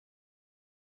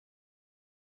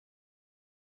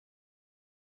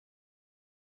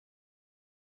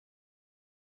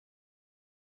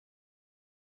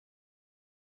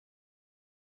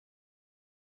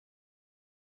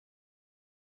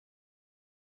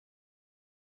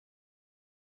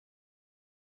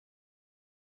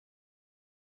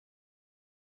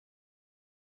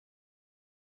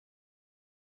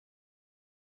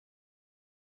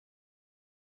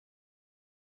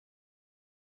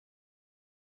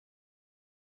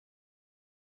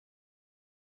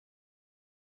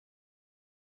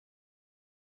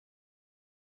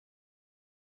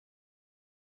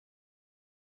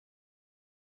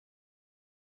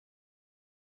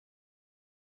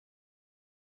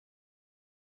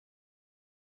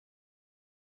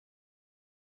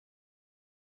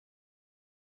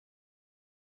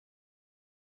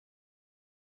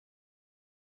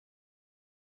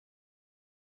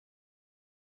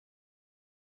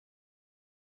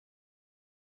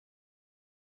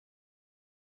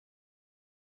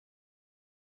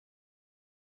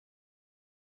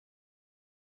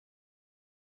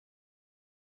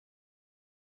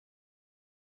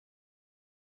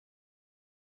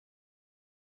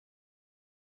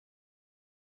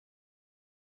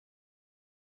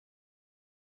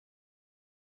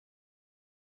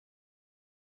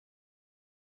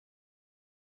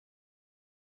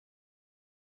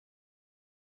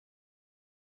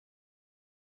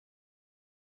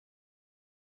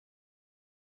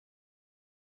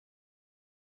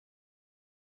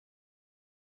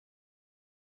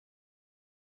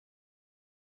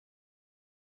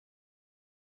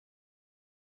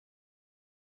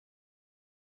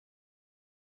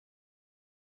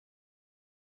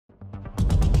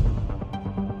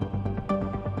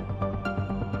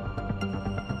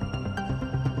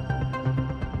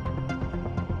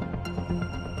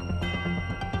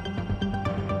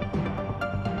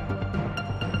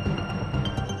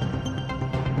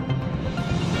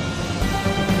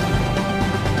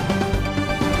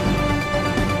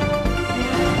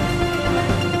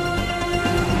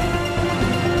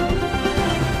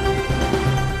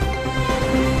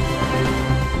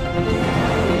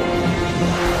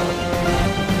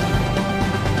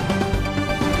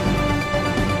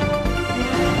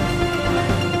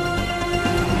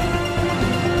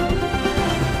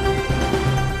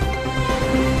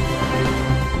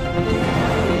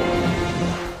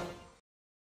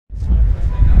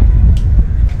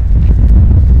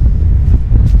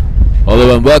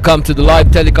Hello and welcome to the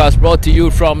live telecast brought to you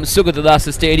from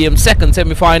Sugatadasa Stadium, second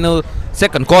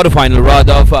quarter-final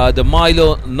rather of the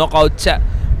Milo Knockout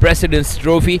President's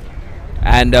Trophy,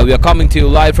 and we are coming to you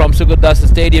live from Sugatadasa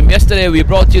Stadium. Yesterday we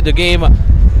brought you the game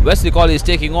Wesley College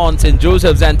taking on St.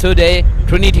 Joseph's, and today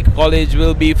Trinity College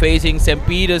will be facing St.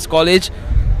 Peter's College.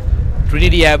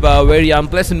 Trinity have very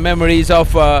unpleasant memories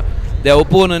of their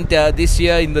opponent this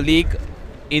year in the league.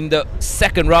 In the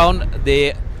second round,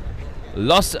 they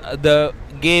lost the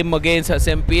game against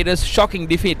St. Peter's. Shocking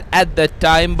defeat at that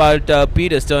time, but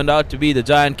Peters turned out to be the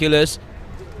giant killers,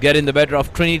 getting the better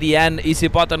of Trinity and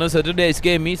Isipatana. So today's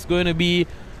game is going to be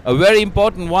a very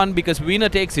important one because winner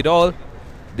takes it all.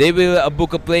 They will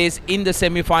book a place in the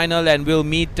semi-final and will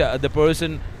meet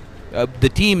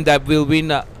the team that will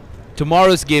win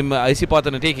tomorrow's game.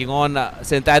 Isipatana taking on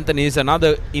St. Anthony's.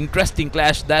 Another interesting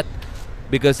clash, that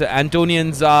because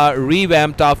Antonians are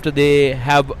revamped after they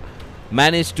have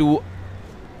managed to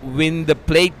win the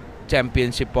plate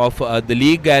championship of the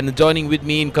league. And joining with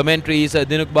me in commentary is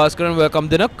Dinuk Bhaskaran. Welcome,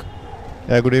 Dinuk.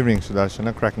 Yeah, good evening,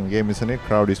 Sudarshan. Cracking game, isn't it?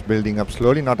 Crowd is building up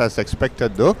slowly, not as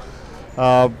expected though.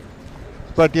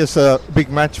 But yes, a big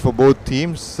match for both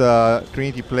teams.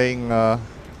 Trinity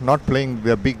not playing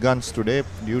their big guns today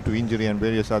due to injury and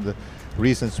various other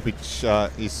reasons, which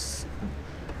is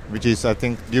I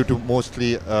think due to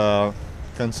mostly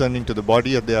concerning to the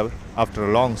body after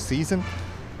a long season.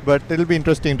 But it'll be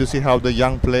interesting to see how the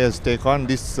young players take on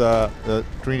this.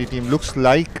 Trinity team looks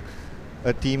like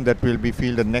a team that will be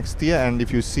fielded next year, and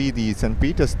if you see the St.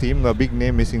 Peter's team, a big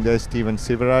name missing there, Steven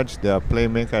Sivaraj, their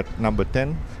playmaker at number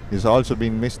 10, is also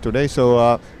being missed today.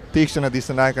 So Tikshana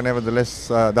Disanayaka, nevertheless,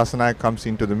 Dasanayak comes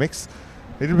into the mix.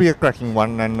 It'll be a cracking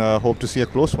one, and hope to see a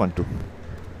close one too.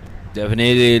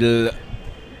 Definitely,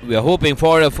 we are hoping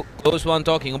for a close one.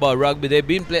 Talking about rugby, there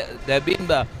have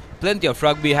been plenty of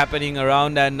rugby happening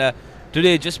around, and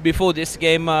today, just before this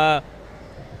game,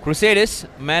 Crusaders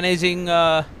managing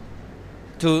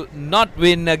to not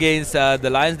win against the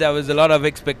Lions. There was a lot of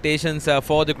expectations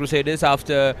for the Crusaders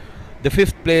after the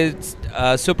 5th place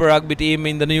Super Rugby team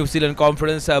in the New Zealand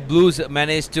Conference. Blues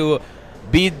managed to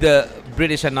beat the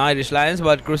British and Irish Lions,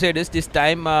 but Crusaders this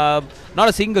time not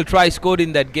a single try scored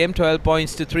in that game. 12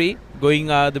 points to 3, going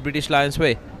the British Lions'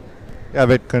 way. Yeah,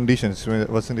 wet conditions,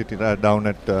 wasn't it, down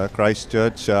at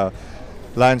Christchurch?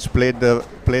 Lions played the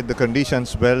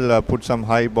conditions well, put some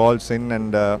high balls in,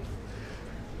 and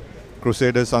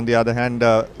Crusaders, on the other hand,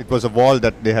 it was a wall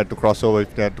that they had to cross over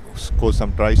if they had to score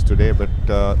some tries today. But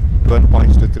 12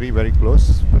 points to 3, very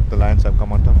close. But the Lions have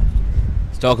come on top.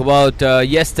 Let's talk about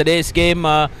yesterday's game.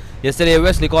 Yesterday,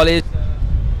 Wesley College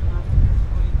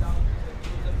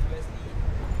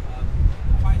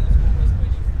final score was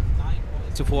 29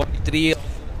 points to 43.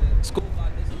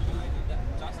 Scorecard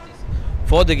justice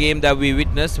for the game that we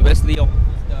witnessed. Wesley almost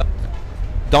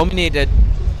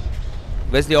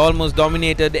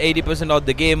dominated 80% of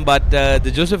the game, but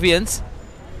the Josephians,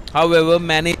 however,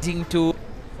 managing to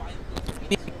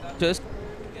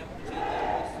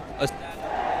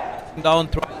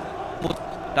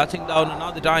touching down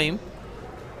another time,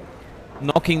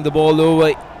 knocking the ball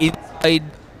over inside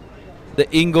the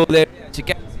in-goal area.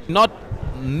 Not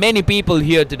many people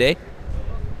here today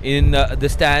in the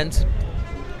stands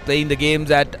playing the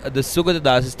games at the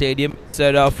Sugatadasa Stadium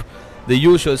instead of the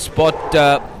usual spot.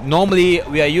 Normally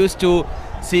we are used to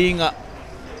seeing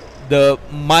the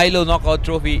Milo Knockout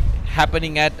Trophy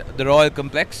happening at the Royal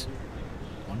Complex,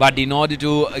 but in order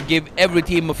to give every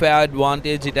team a fair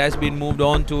advantage, it has been moved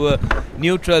on to a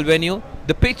neutral venue.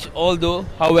 The pitch,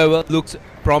 however, looks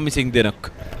promising,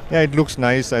 Dinuk. Yeah, it looks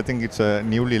nice. I think it's a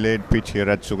newly laid pitch here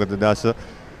at Sugatadasa.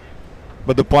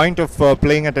 But the point of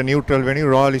playing at a neutral venue,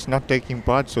 Royal is not taking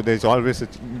part, so there's always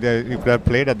you could have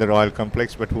played at the Royal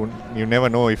Complex, but you never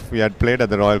know. If we had played at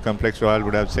the Royal Complex, Royal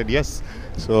would have said yes.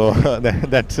 So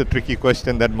that's a tricky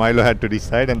question that Milo had to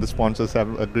decide, and the sponsors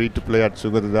have agreed to play at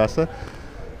Sugatadasa,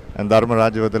 and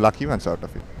Dharmaraj were the lucky ones out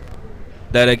of it.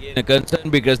 That again a concern,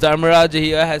 because Dharmaraj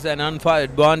here has an unfair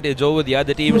advantage over the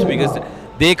other teams because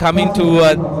they come into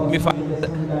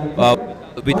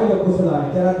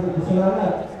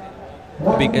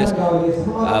because the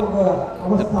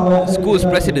school's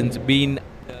president's been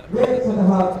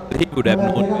he would have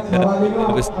known whether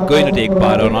he was going to take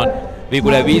part or not. We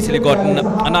could have easily gotten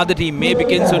another team, maybe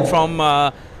Kinsut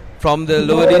from the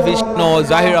lower division or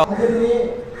Zahira.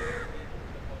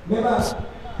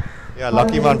 Yeah,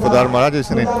 lucky one for Dharmaraj,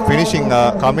 isn't it? Finishing,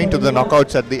 coming to the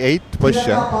knockouts at the 8th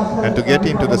position, and to get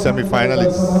into the semi-final,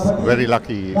 it's very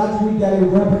lucky.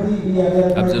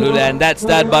 Absolutely, and that's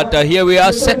that. But here we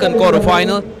are, second quarter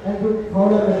final.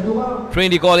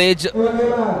 Trinity College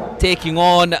taking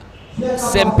on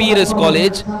St. Peter's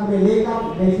College.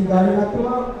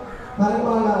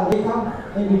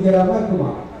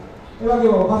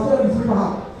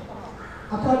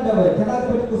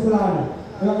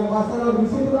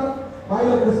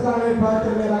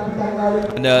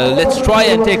 And let's try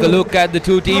and take a look at the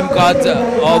two team cards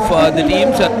of the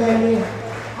teams.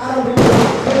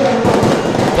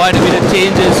 Quite a bit of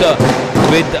changes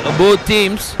with both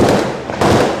teams.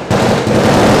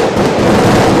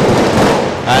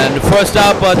 And first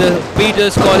up, the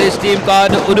Peters College team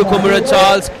card: Udukumura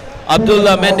Charles,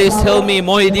 Abdullah Mendes, Hilmi,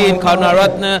 Mohideen,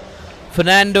 Karnaratna,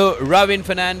 Fernando, Ravin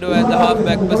Fernando at the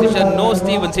halfback position. No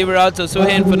Steven Sivaraj, so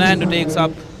Suhain Fernando takes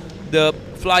up the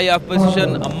fly-off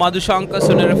position. Madhushankar,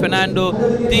 Sunera Fernando,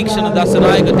 Deekshana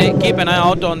Dasanayaka, keep an eye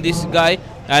out on this guy.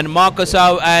 And Marcus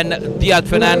Au and Diat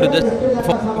Fernando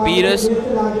for Peters.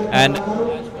 And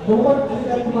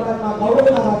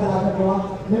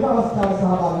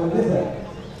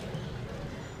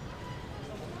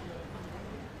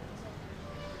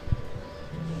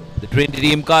the Trinity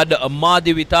team card: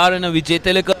 Amadi Vitarana, Vijay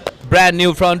Telaka, brand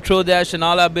new front row there,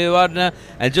 Shanala Bevarna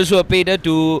and Joshua Peter,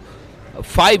 to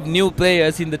 5 new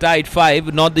players in the tight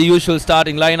 5, not the usual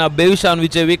starting lineup. Bevishan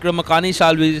Vijay Vikramakani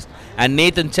Shalvis and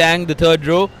Nathan Chang, the third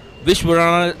row.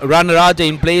 Vishwa Ranaraja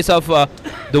in place of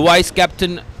the vice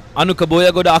captain Anuka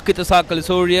Boyagoda. Akita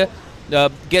Sakalasoria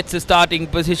gets the starting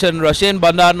position. Rashen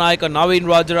Bandar Naik, Naveen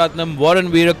Rajaratnam, Warren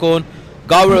Veerakon,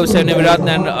 Gaurav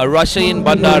Seneviratna and Rashain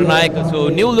Bandar Naik. So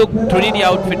new look Trinity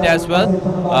outfit as well.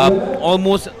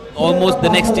 Almost the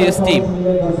next year's team.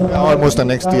 Almost the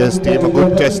next year's team. A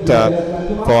good test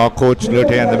for our coach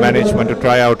Lute and the management to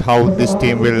try out how this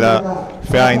team will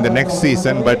fare in the next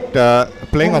season. But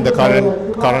playing on the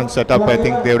current setup, I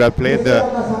think they would have played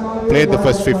the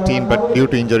first 15, but due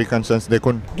to injury concerns, they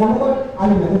couldn't.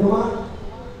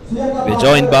 We're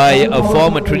joined by a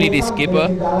former Trinity skipper,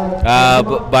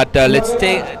 but let's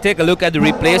take a look at the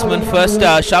replacement first.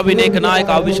 Shavine Kanaik,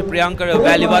 Avisha Priyankar,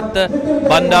 Valivatta,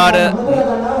 Bandara,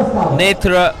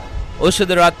 Netra,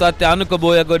 Ushadaratwa, Anuka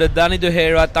Boyagoda, Danidu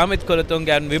Hera, Tamit Kolatung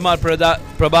and Vimal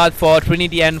Prabhat for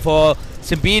Trinity and for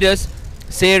St. Peter's.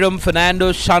 Serum,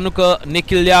 Fernando, Shanuka,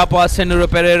 Nikhil Yapa, Senura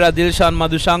Pereira, Dilshan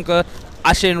Madhushankar,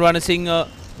 Ashin Ranasinghe,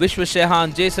 Vishwa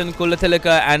Shehan, Jason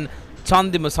Kulatilaka and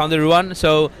Chandima Sandaruan.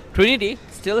 So Trinity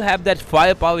still have that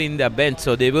firepower in their bench,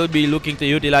 so they will be looking to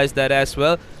utilize that as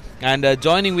well. And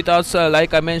joining with us,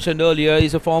 like I mentioned earlier,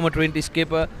 is a former Trinity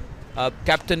skipper,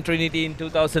 Captain Trinity in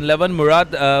 2011.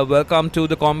 Murad, welcome to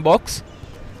the Combox.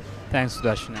 Thanks,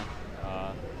 Darshana.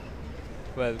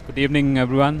 Well, good evening,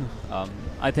 everyone.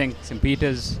 I think St.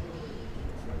 Peter's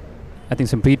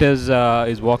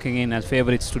is walking in as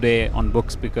favourites today on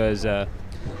books because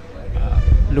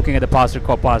looking at the past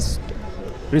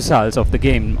results of the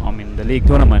game, I mean the league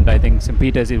tournament, I think St.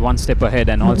 Peter's is one step ahead,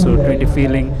 and also Trinity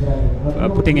feeling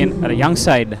putting in a young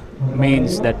side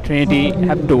means that Trinity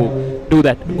have to go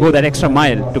that extra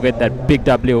mile to get that big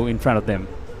W in front of them.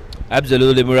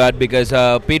 Absolutely, Murad, because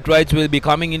Pete Wrights will be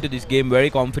coming into this game very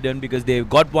confident because they've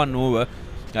got one over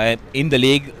in the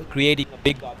league, creating a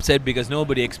big upset because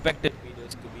nobody expected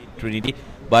Peters to beat Trinity.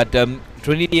 But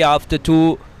Trinity, after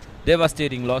 2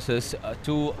 devastating losses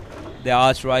to their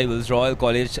arch rivals Royal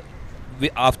College,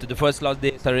 after the first loss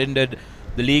they surrendered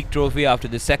the league trophy, after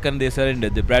the second they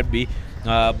surrendered the Bradby.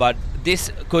 But this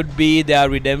could be their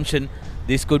redemption.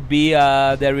 This could be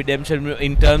their redemption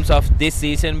in terms of this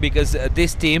season, because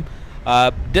this team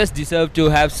does deserve to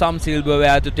have some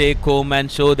silverware to take home and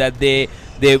show that they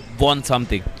won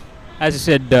something. As you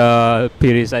said,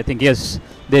 Pires, I think yes,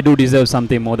 they do deserve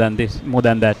something more than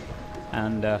that,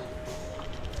 and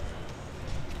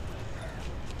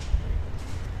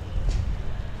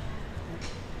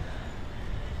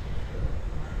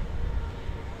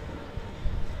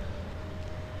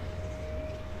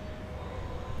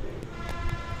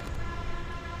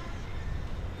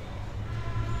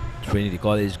Trinity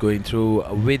College going through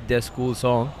with their school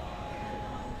song.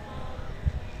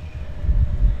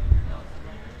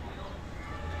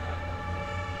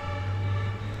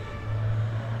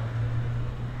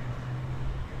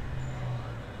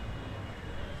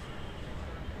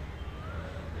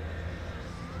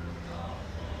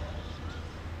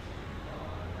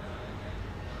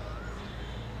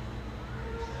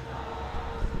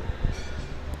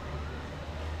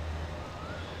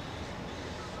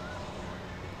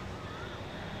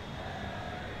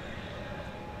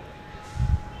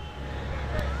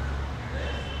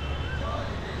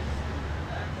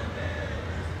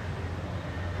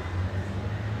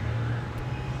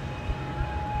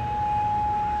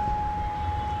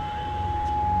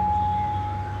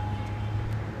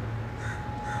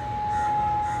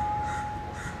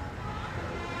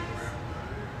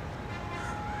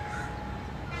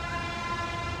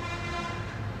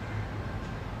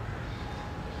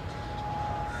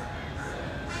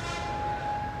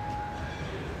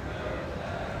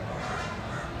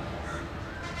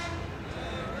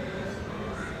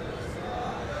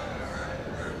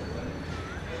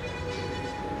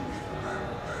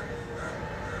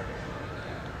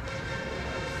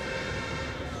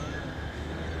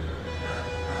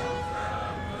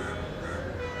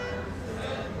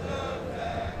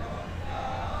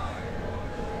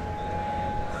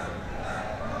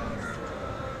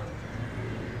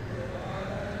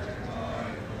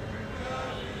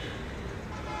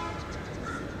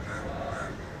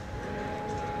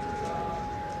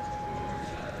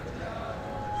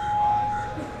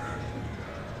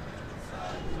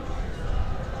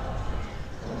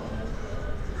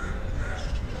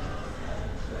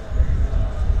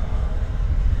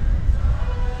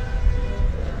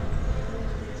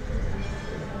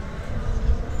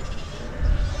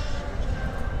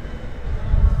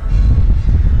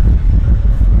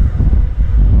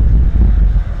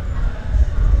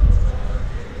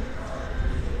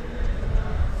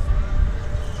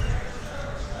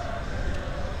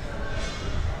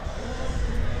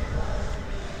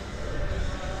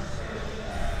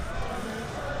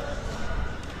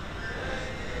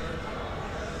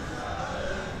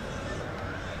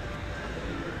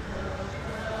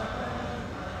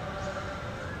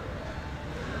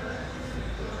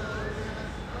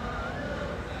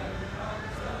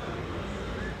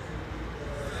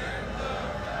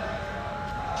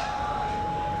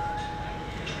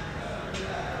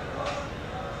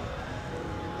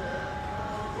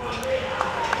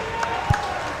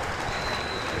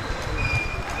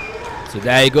 So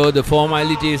there you go, the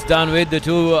formality is done with the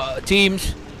two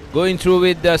teams going through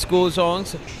with the score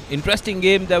songs. Interesting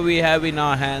game that we have in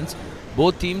our hands.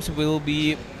 Both teams will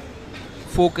be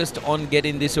focused on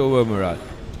getting this over, Murad.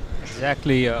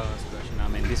 Exactly, Sudarshan. I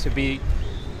mean, this will be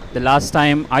the last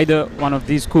time either one of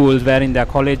these schools wearing their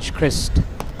college crest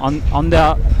on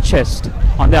their chest,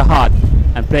 on their heart,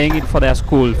 and playing it for their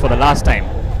school for the last time.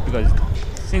 Because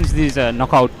since this is a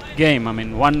knockout game, I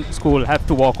mean, one school have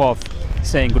to walk off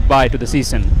saying goodbye to the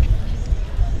season.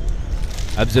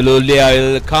 Absolutely,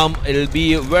 it'll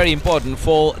be very important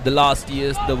for the last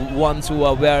years, the ones who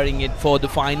are wearing it for the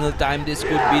final time. This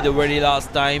could be the very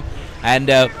last time, and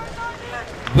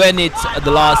when it's the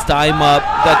last time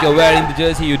that you're wearing the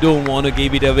jersey, you don't want to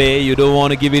give it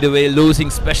away, losing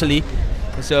especially.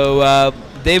 So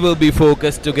they will be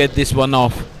focused to get this one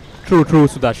off. True,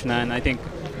 Sudarshana, and I think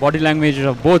body language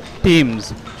of both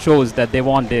teams shows that they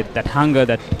want it, that hunger,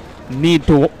 that need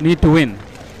to win,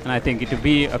 and I think it will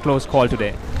be a close call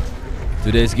today.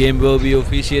 Today's game will be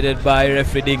officiated by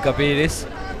referee Dinka Peris,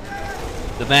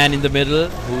 the man in the middle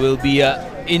who will be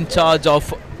in charge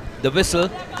of the whistle.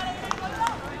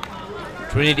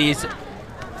 Trinity's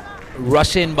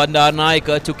Russian Bandar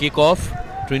Naika to kick off.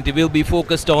 Trinity will be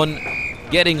focused on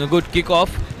getting a good kick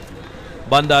off.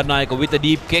 Bandar Naika with a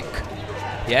deep kick.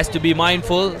 He has to be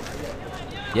mindful.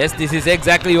 Yes, this is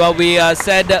exactly what we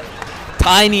said.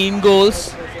 Tiny in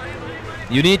goals.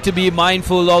 You need to be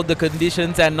mindful of the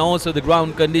conditions and also the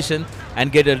ground condition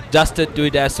and get adjusted to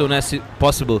it as soon as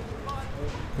possible.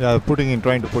 Yeah,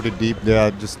 trying to put it deep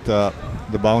there, just the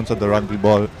bounce of the rugby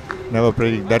ball. Never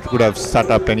predict that could have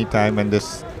set up any time and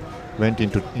this went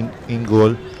into in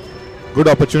goal. Good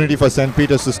opportunity for St.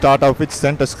 Peter's to start off with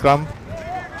center scrum.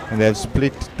 And they have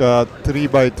split 3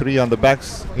 by 3 on the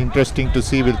backs. Interesting to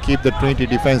see. Will keep the Trinity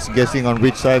defense guessing on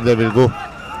which side they will go.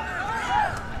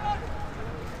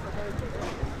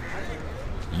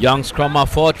 Young scrummer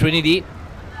for Trinity.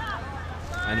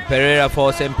 And Pereira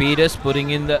for St. Peter's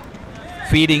feeding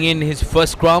in his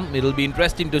first scrum. It'll be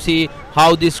interesting to see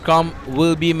how this scrum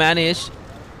will be managed.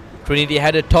 Trinity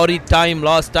had a torrid time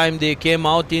last time they came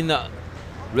out in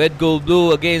red, gold,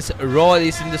 blue against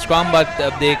Royals in the scrum, but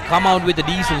they come out with a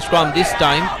decent scrum this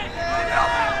time.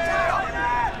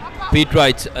 Pete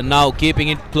Wrights are now keeping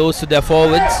it close to their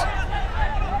forwards.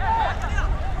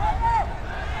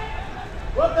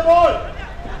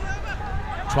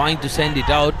 Trying to send it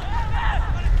out.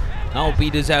 Now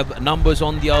Peters have numbers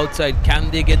on the outside.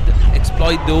 Can they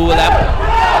exploit the overlap?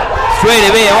 Straight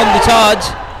away on the charge.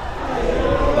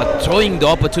 But throwing the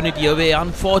opportunity away,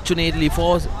 unfortunately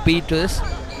for Peters.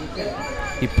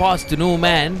 He passed to no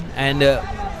man, and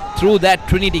through that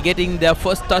Trinity getting their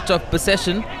first touch of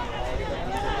possession.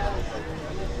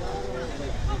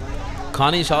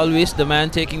 Kanish always the man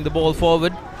taking the ball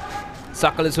forward.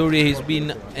 Sakalasuri has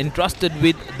been entrusted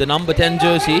with the number 10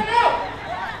 jersey.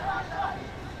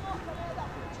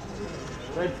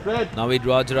 Now with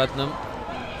Rajaratnam.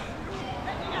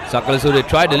 Sakalasuri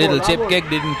tried a little chip kick,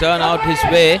 didn't turn out his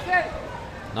way.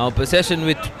 Now possession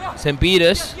with St.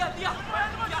 Peter's.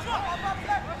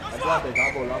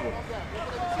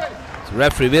 So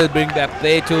referee will bring back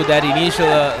play to that initial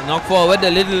knock forward. A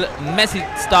little messy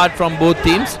start from both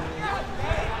teams.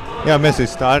 Yeah, messy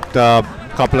start.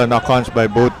 Couple of knock-ons by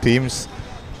both teams.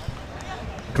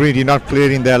 Trinity not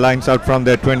clearing their lines out from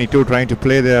their 22, trying to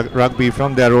play their rugby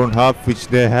from their own half, which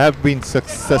they have been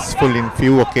successful in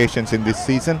few occasions in this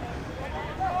season.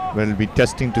 We'll be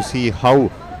testing to see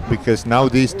how, because now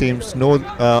these teams know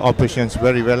oppositions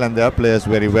very well and their players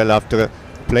very well after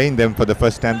playing them for the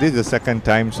first time. This is the second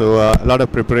time, so a lot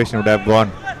of preparation would have gone.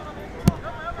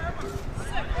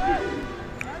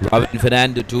 Robin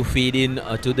Fernando to feed in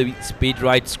to the speed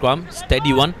right scrum.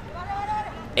 Steady one.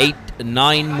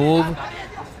 8-9 move.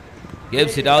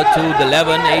 Gives it out to the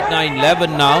 11. 8-9,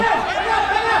 11 now.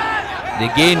 They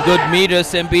gain good meters,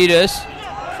 St. Peter's.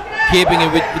 Keeping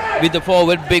it with the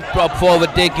forward. Big prop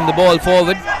forward taking the ball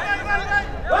forward.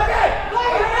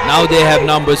 Now they have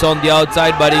numbers on the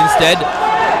outside, but instead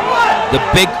the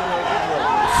big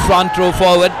front row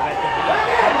forward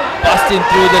busting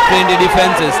through the Trinity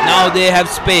defenses. Now they have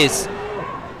space.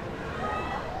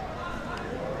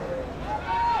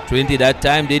 Trinity that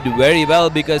time did very well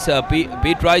because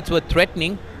Pete Wrights were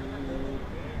threatening.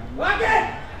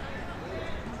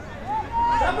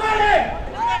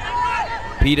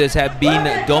 Peters have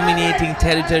been dominating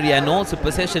territory and also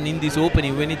possession in this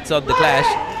opening when it's of the clash.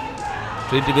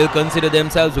 Trinity will consider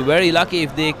themselves very lucky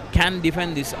if they can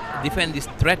defend this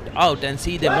threat out and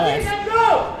see them off.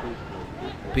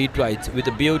 Pete Wrights with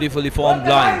a beautifully formed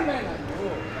line.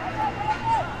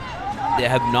 They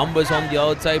have numbers on the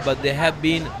outside, but they have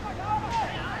been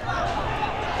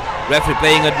Referee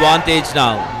playing advantage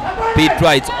now. Pete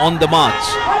Wright's on the march.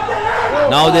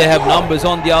 Now they have numbers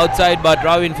on the outside, but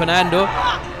Ravin Fernando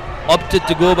opted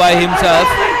to go by himself.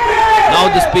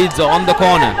 Now the speeds are on the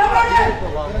corner.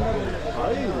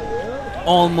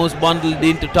 Almost bundled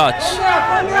into touch.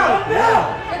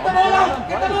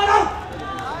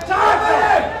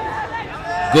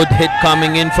 Good hit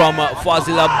coming in from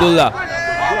Fazil Abdullah.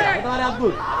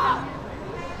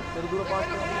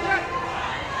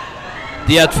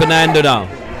 Diaz Fernando now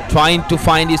trying to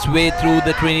find his way through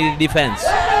the Trinity defense.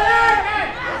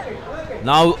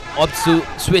 Now Otsu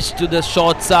switched to the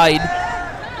short side.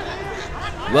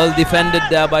 Well defended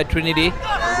there by Trinity.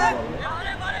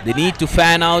 They need to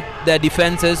fan out their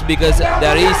defenses because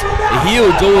there is a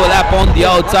huge overlap on the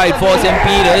outside for St.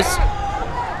 Peter's.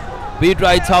 Pete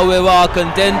Wrights, however, are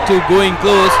content to going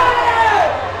close.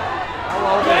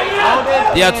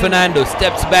 Diaz Fernando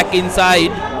steps back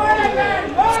inside.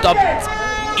 Stopped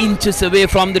inches away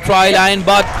from the try line,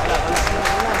 but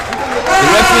the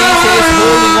referee says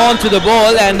holding on to the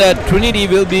ball, and Trinity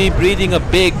will be breathing a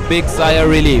big sigh of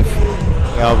relief.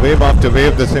 Wave after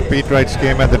wave, the St. Peter Wrights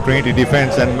came at the Trinity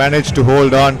defense and managed to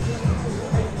hold on.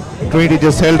 Trinity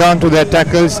just held on to their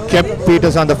tackles, kept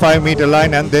Peters on the 5-meter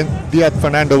line, and then Diaz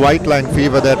Fernando, white line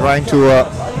fever, they're trying to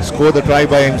score the try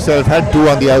by himself, had two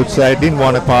on the outside, didn't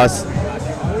want to pass,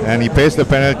 and he pays the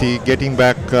penalty, getting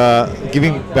back,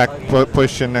 giving back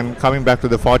position and coming back to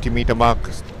the 40-meter mark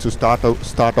to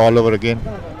start all over again.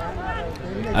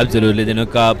 Absolutely,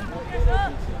 Dinuka.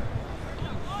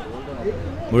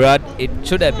 Murad, it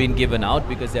should have been given out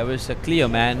because there was a clear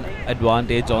man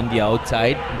advantage on the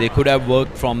outside. They could have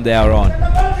worked from there on.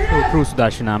 True,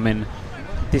 Sudarshan. I mean,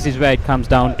 this is where it comes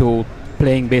down to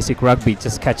playing basic rugby,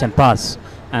 just catch and pass.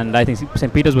 And I think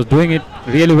St. Peter's was doing it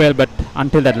really well, but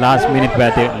until that last minute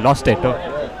where they lost it.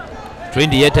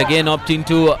 Trinity yet again opting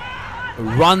to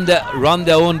run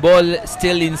their own ball,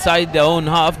 still inside their own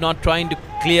half, not trying to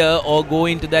clear or go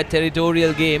into that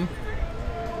territorial game.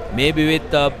 Maybe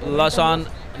with Lashan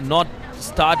not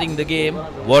starting the game.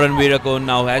 Warren Virakon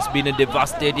now has been a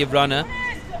devastative runner,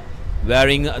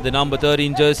 wearing the number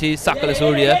 13 jersey. Sakala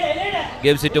Surya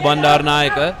gives it to Bandar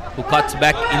Nayaka, who cuts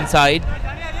back inside.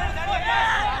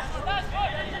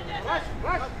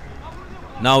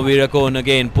 Now Virakon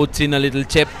again puts in a little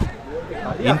chip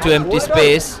into empty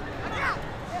space.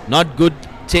 Not good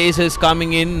chases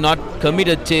coming in, not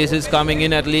committed chases coming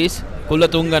in at least.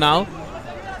 Kulatunga now.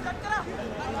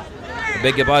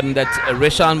 Beg your pardon, that's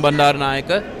Reshan Bandar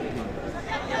Nayaka.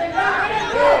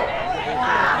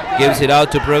 Gives it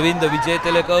out to Pravinda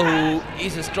Vijaytilaka, who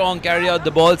is a strong carry out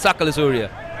the ball. Sakala Surya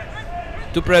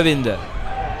to Pravinda.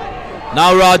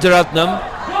 Now Rajaratnam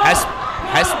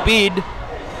has speed.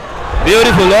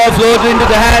 Beautiful offload into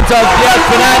the hands of Diaz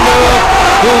Fernando,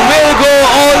 who will go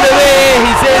all the way.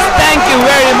 He says thank you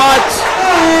very much.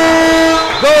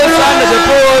 Goes under the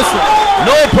post,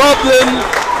 no problem.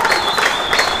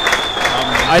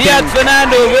 Diaz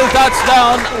Fernando will touch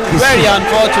down. Very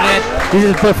unfortunate. This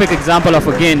is a perfect example of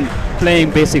again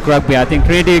playing basic rugby. I think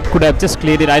Trinity could have just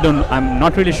cleared it. I'm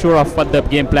not really sure of what the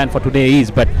game plan for today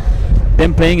is, but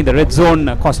them playing in the red zone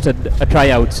costed a try,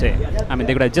 I would say. I mean,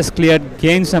 they could have just cleared,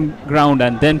 gained some ground,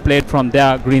 and then played from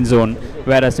their green zone,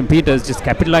 whereas St. Peter's just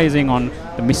capitalizing on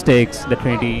the mistakes that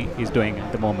Trinity is doing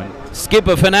at the moment.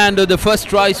 Skipper Fernando, the first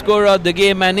try scorer of the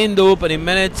game, and in the opening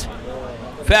minutes,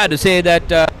 fair to say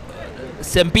that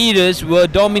St. Peter's were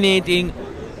dominating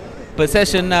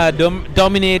possession,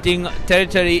 dominating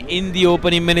territory in the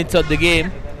opening minutes of the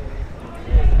game.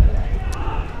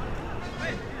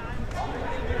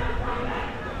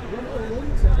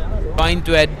 Trying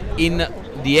to add in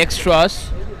the extras.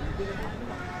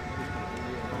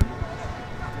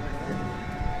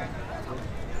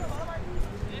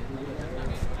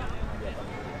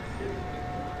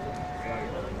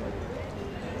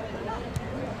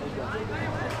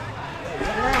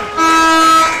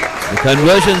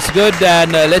 Conversion's good,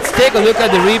 and let's take a look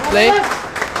at the replay.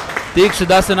 Diksha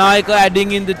Dasanayaka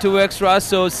adding in the two extras,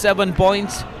 so 7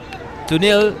 points to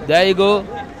nil. There you go.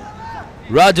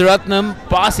 Rajaratnam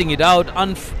passing it out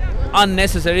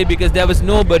unnecessary because there was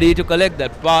nobody to collect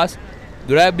that pass.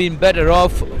 Would have been better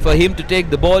off for him to take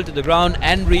the ball to the ground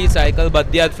and recycle,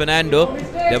 but Diaz Fernando,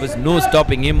 there was no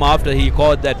stopping him after he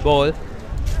caught that ball.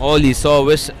 All he saw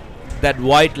was that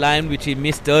white line which he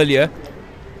missed earlier.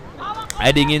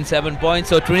 Adding in 7 points,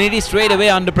 so Trinity straight away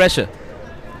under pressure.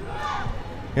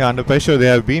 Yeah, under pressure they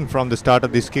have been from the start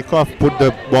of this kickoff. Put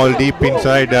the ball deep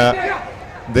inside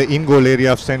the in-goal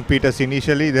area of St. Peter's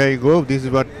initially. There you go. This is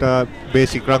what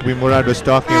basic rugby Murad was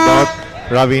talking about.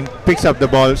 Ravin picks up the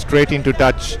ball straight into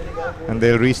touch, and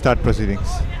they'll restart proceedings.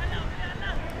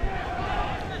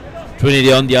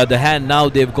 Trinity, on the other hand, now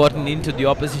they've gotten into the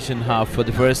opposition half for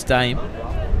the first time.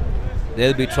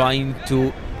 They'll be trying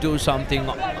to do something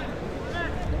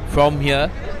from here.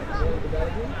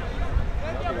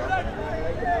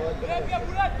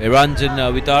 Eranjan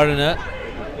Vitarana,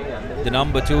 the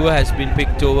number 2, has been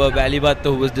picked over Valivatta,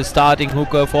 who was the starting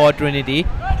hooker for Trinity.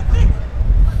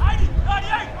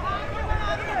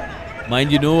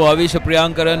 Mind you, no Avisha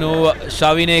Priyankara, no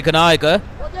Shavine Kanayaka.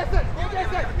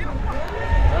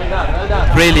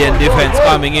 Brilliant defense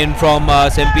coming in from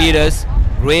St. Peter's.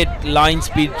 Great line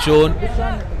speed shown.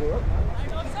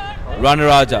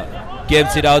 Ranaraja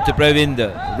gives it out to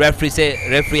Pravinder.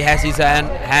 Referee has his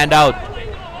hand out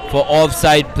for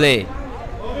offside play.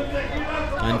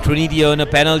 And Trinity earn a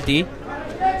penalty.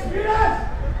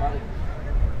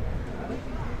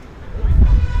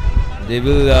 They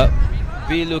will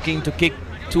be looking to kick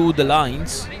to the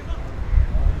lines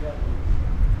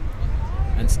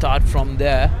and start from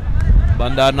there.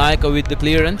 Bandar Nayaka with the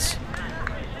clearance.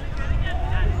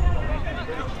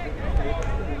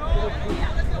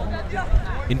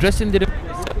 Interesting, it's a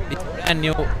brand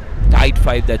new tight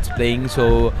 5 that's playing,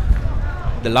 so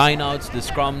the lineouts, the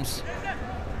scrums,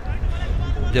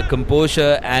 the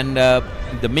composure and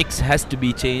the mix has to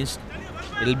be changed.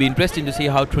 It'll be interesting to see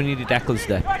how Trinity tackles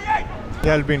that.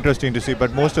 Yeah, it'll be interesting to see,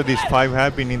 but most of these 5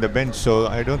 have been in the bench, so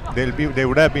I don't. They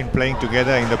would have been playing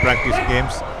together in the practice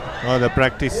games or the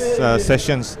practice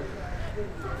sessions.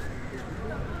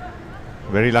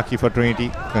 Very lucky for Trinity,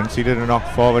 considered a knock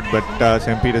forward, but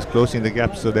St. Peter's closing the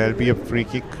gap, so there'll be a free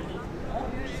kick.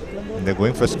 And they're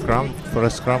going for a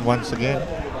scrum once again.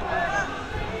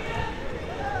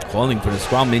 Calling for a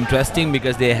scrum, interesting,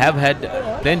 because they have had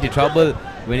plenty trouble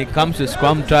when it comes to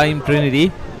scrum time,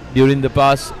 Trinity, during the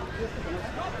past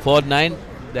fortnight.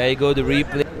 There you go, the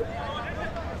replay.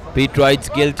 Pete Wright's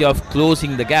guilty of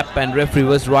closing the gap, and referee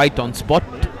was right on spot.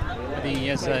 I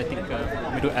think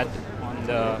I'm going to add on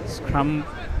the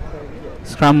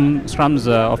scrums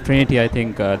of Trinity. I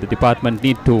think the department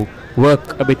need to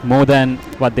work a bit more than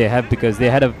what they have, because they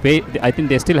had a weight. I think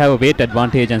they still have a weight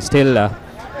advantage, and still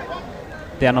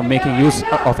they are not making use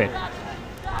of it.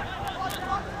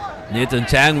 Nathan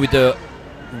Chang with a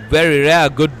very rare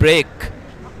good break.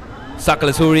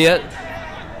 Sakala Surya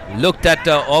looked at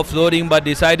offloading but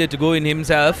decided to go in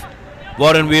himself.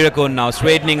 Warren Veerakone now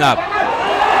straightening up.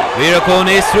 Veerakone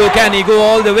is through. Can he go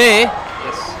all the way?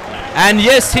 Yes. And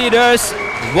yes, he does.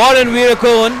 Warren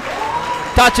Veerakone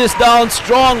touches down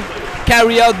strong,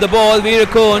 carry out the ball.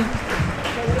 Veerakone,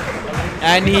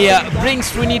 and he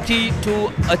brings Trinity to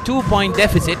a 2-point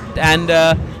deficit. And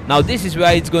now this is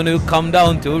where it's going to come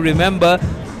down to. Remember,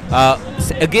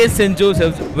 against St.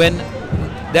 Joseph's, when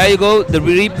there you go, the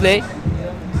replay.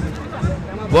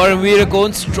 Warren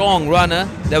Veerakone, strong runner.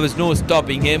 There was no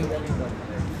stopping him.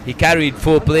 He carried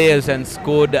 4 players and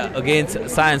scored against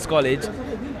Science College.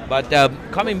 But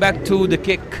coming back to the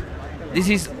kick, this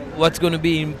is what's going to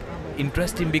be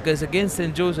interesting, because against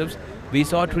St. Joseph's, we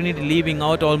saw Trinity leaving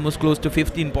out almost close to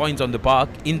 15 points on the park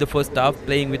in the first half,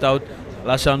 playing without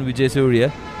Lashan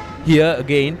Vijaysurya. Here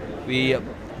again, we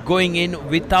going in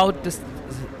without the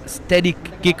steady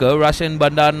kicker, Russian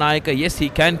Bandar Nayaka. Yes, he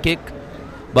can kick,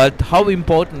 but how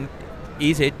important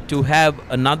is it to have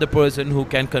another person who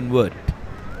can convert?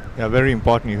 Yeah, very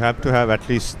important. You have to have at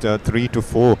least 3 to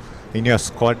 4 in your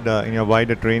squad, in your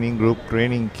wider training group,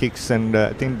 training kicks, and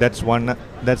I think that's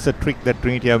a trick that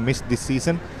Trinity have missed this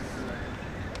season.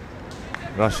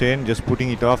 Rashain just putting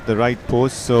it off the right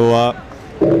post, so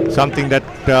something that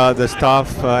the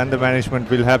staff and the management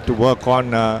will have to work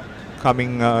on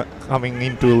coming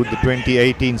into the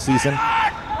 2018 season.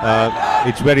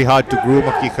 It's very hard to groom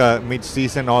a kicker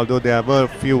mid-season, although there were a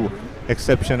few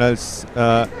exceptionals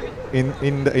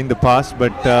in the past,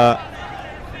 but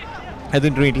I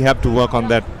think Trinity have to work on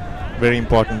that very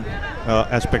important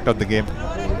aspect of the game.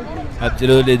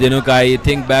 Absolutely, Dinuk. I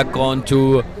think back on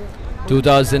to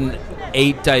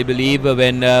 2008, I believe,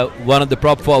 when one of the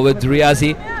prop forwards,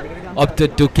 Riazi,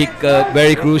 opted to kick a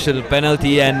very crucial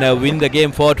penalty and win the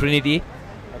game for Trinity.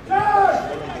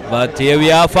 But here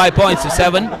we are, 5 points to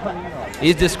 7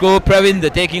 is the score. Pravinder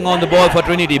taking on the ball for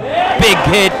Trinity. Big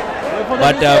hit,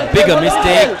 but a bigger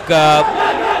mistake.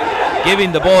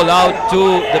 Giving the ball out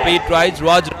to the Pete Wrights.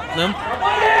 Rajaratnam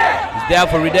is there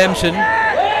for redemption.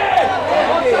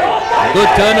 Good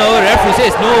turnover. Referee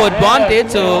says no advantage,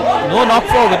 so no knock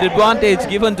forward advantage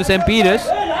given to St. Peter's.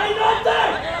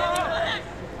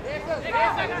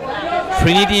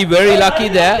 Trinity very lucky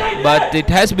there, but it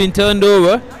has been turned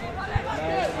over.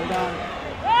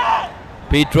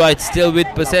 Pete Wright still with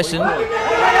possession.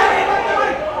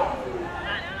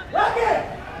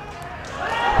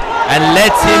 and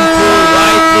lets him through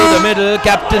right through the middle.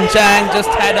 Captain Chang just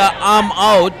had an arm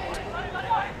out.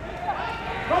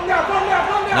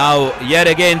 Now yet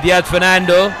again Diaz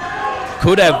Fernando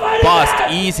could have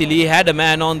passed easily, had a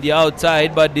man on the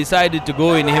outside, but decided to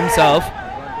go in himself.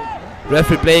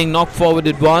 Referee playing knock forward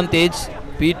advantage.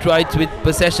 Pete Wright with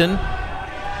possession.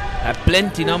 Have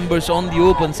plenty numbers on the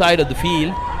open side of the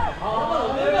field.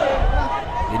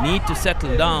 They need to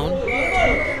settle down.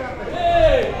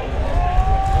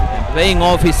 And playing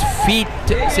off his feet,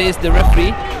 says the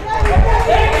referee.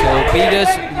 So Peters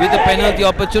with a penalty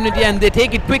opportunity, and they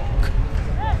take it quick.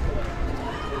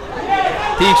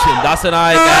 Tikshin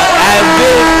Dasanaika and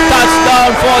will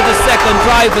touchdown for the second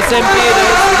try for St.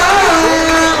 Peter's.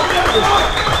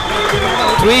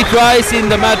 3 tries in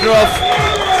the matter of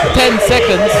 10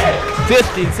 seconds,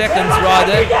 15 seconds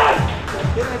rather,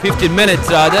 15 minutes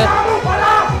rather.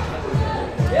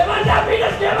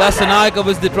 Dasanaika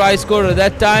was the try scorer at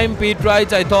that time. Pete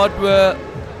Wright, I thought, were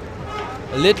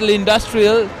a little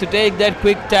industrial to take that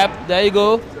quick tap. There you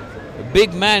go. A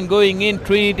big man going in,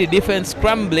 Trinity defense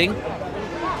scrambling.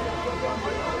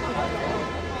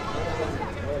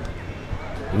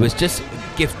 It was just a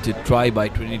gifted try by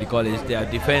Trinity College. Their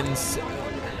defense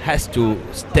has to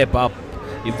step up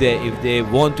if they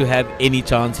want to have any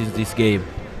chance in this game.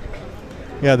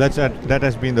 Yeah, that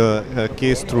has been the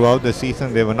case throughout the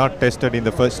season. They were not tested in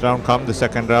the first round. Come the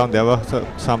second round, there were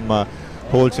some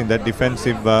holes in that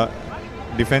defensive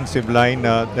line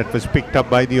that was picked up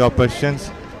by the oppositions.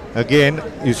 Again,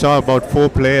 you saw about 4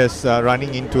 players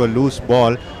running into a loose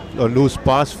ball or loose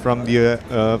pass from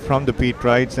the Pete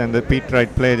Wrights, and the Pete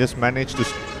Wright player just managed to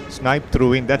snipe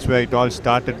through in. That's where it all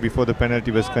started before the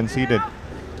penalty was conceded.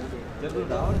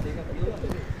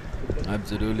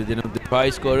 Absolutely, the try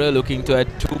scorer looking to add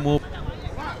 2 more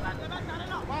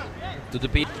to the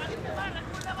Pete.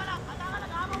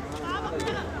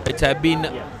 It have been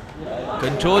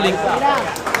controlling. 2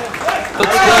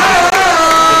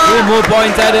 more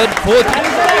points added. 4th.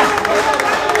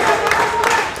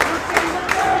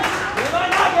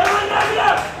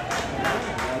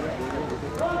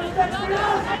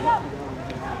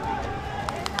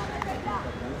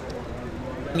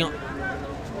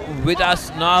 With us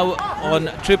now on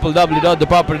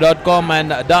www.thepapare.com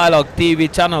and Dialogue TV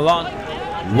channel on.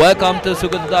 Welcome to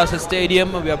Sugatadasa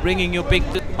Stadium. We are bringing you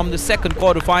pictures from the second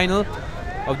quarter final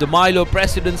of the Milo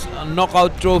President's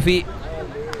Knockout Trophy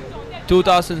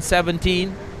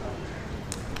 2017.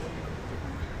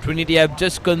 Trinity have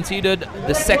just conceded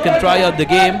the second try of the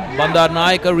game. Bandar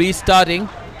Naika restarting,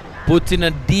 puts in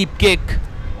a deep kick.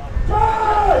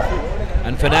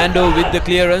 And Fernando with the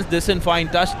clearance, doesn't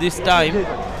find touch this time.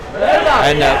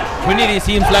 And Trinity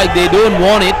seems like they don't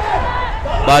want it,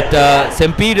 but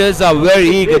St. Peter's are very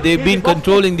eager. They've been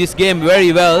controlling this game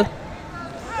very well,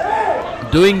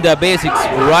 doing the basics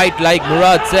right like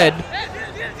Murad said,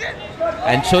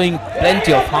 and showing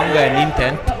plenty of hunger and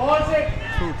intent.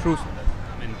 True. I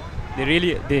mean,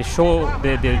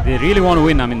 they really want to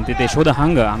win. I mean, they show the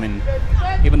hunger. I mean,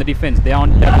 even the defense, they are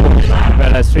on their toes,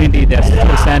 whereas Trinity, they're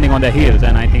still standing on their heels,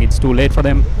 and I think it's too late for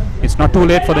them. It's not too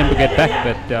late for them to get back,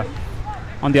 but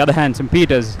on the other hand, St.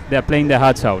 Peter's, they're playing their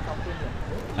hearts out.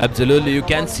 Absolutely, you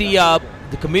can see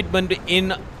the commitment in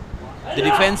the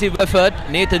defensive effort.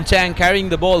 Nathan Chang carrying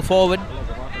the ball forward.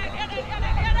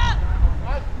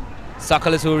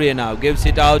 Sakala Surya now gives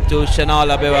it out to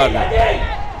Shanala Bevarna.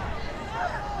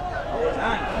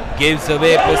 Gives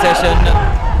away possession.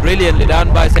 Brilliantly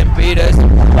done by St. Peter's. Now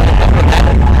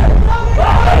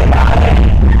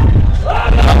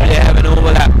they have an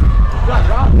overlap.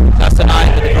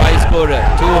 Dasanaika, the try scorer,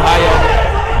 too high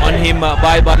on him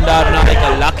by Bandar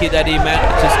Naika. Lucky that he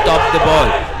managed to stop the ball.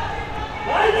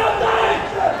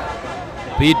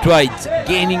 Pete Wright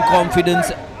gaining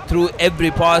confidence through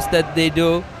every pass that they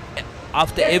do.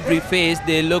 After every phase,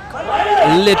 they look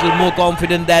a little more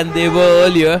confident than they were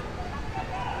earlier.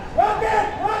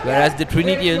 Whereas the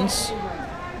Trinitians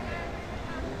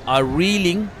are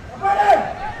reeling.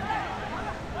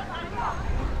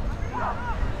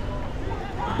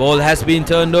 Ball has been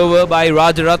turned over by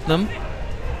Rajaratnam.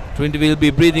 Trinity will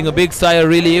be breathing a big sigh of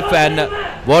relief, and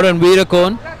Warren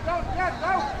Veerakon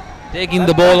taking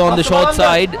the ball on the short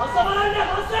side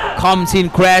comes in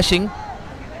crashing.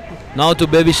 Now to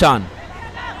Bevishan.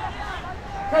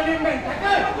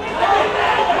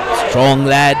 Strong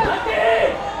lad,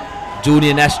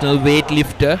 junior national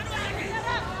weightlifter.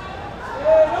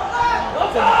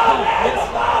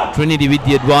 Trinity with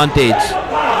the advantage.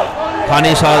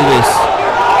 Punish always.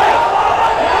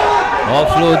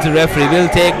 Offloads the referee. Will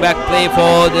take back play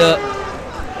for the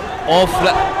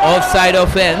offside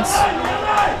offense.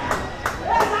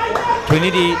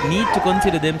 Trinity need to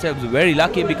consider themselves very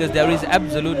lucky because there is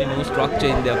absolutely no structure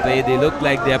in their play. They look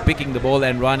like they are picking the ball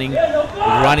and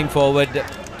running forward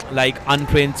like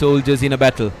untrained soldiers in a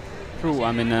battle. True.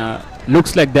 I mean,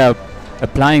 looks like they're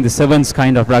applying the sevens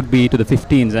kind of rugby to the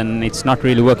 15s, and it's not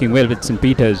really working well with St.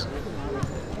 Peter's.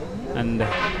 And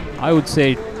I would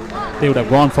say they would have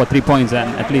gone for 3 points and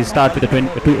at least start with a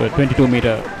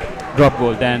 22-meter drop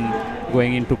goal, then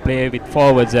going into play with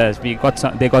forwards, as they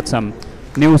got some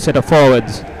new set of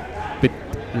forwards with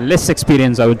less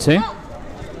experience, I would say.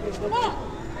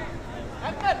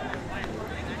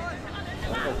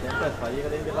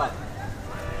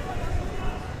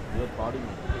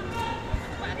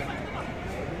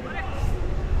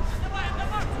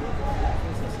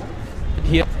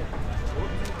 Here,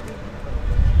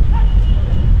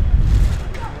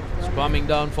 coming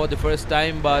down for the first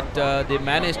time, but they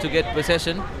managed to get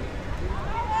possession.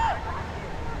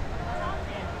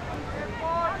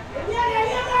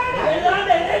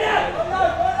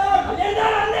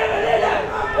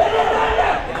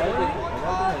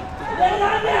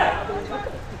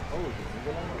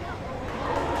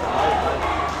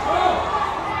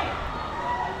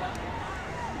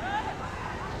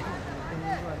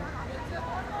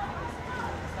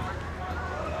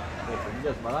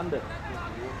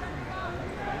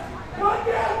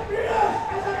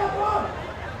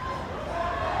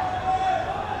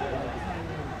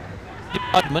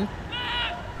 Department.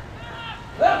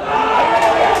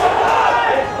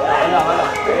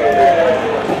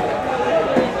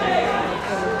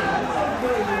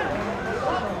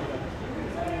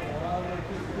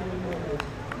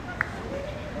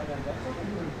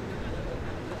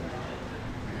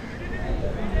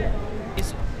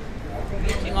 He's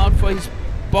reaching out for his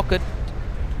pocket.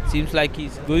 Seems like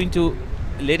he's going to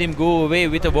let him go away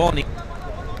with a warning.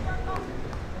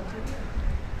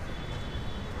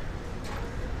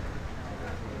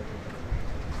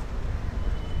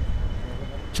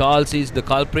 Charles is the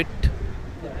culprit.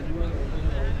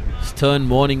 Stern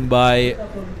warning by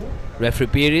referee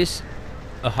Pires.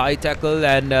 A high tackle,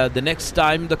 and the next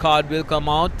time the card will come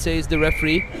out, says the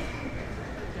referee.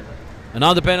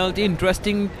 Another penalty.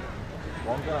 Interesting.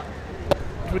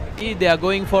 They are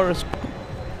going for a...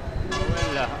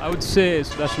 Well, I would say,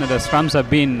 Sudarshana, the scrums have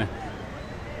been,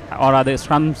 or rather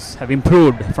scrums have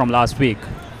improved from last week,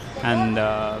 and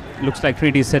looks like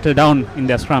Trinity settled down in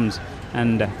their scrums,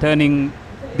 and turning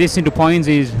this into points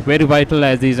is very vital,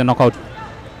 as this is a knockout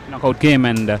game,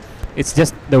 and it's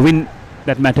just the win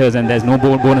that matters, and there's no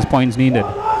bonus points needed.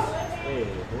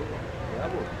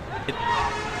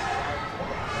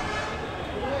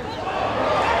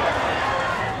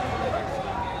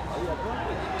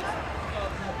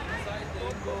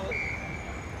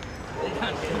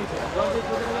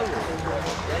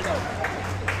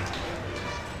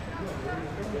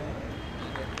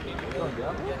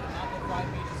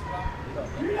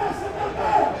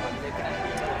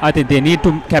 I think they need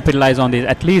to capitalize on this,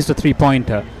 at least a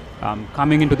 3-pointer.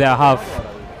 Coming into their half,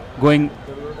 going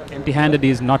empty-handed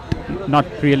is not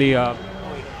really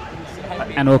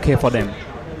an okay for them.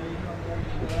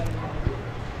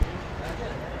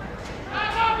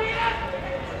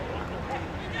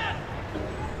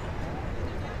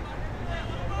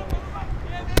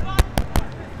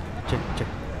 Check.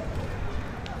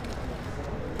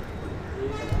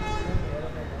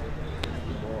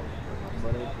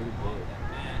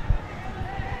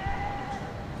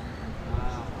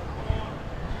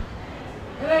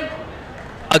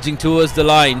 Charging towards the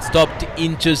line, stopped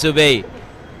inches away.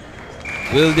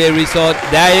 Will they resort?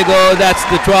 There you go, that's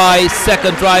the try.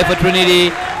 Second try for Trinity.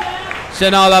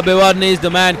 Shanala Bewarne is the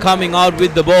man coming out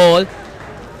with the ball.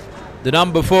 The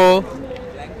number 4.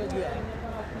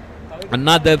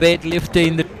 Another weightlifter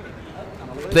in the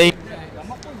play.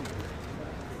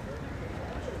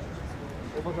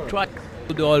 Try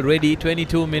already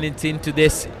 22 minutes into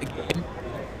this game.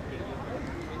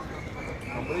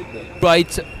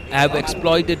 Right, have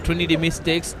exploited Trinity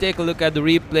mistakes. Take a look at the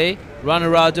replay.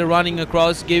 Ranaraja running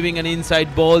across, giving an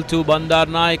inside ball to Bandar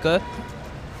Naika,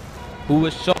 who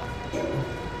was shot.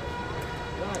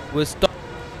 Was stopped.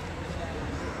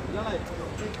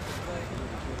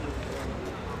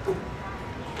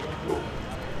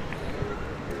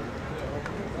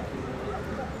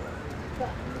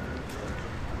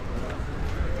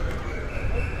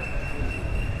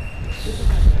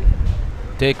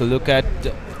 Take a look at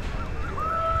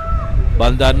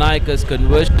Bandar Naika's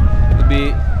conversion. Will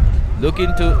be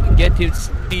looking to get his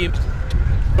team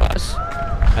across,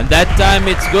 and that time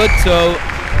it's good. So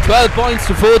 12 points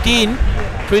to 14.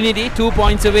 Trinity 2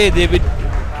 points away.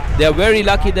 They are very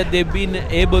lucky that they've been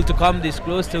able to come this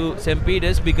close to St.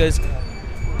 Peter's, because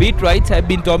Pete Wrights have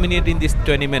been dominating this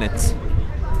 20 minutes.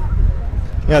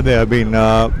 Yeah, they have been.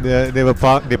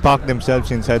 They parked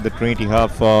themselves inside the Trinity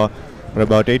half for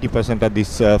about 80% of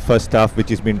this first half, which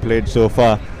has been played so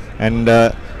far, and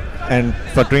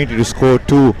for Trinity to score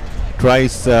 2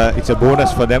 tries, it's a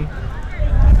bonus for them.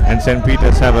 And St.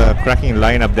 Peter's have a cracking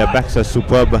lineup. Their backs are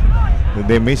superb.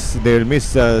 They'll miss Steven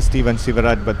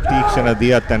Sivarat, but Teekshana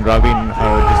Diath and Ravin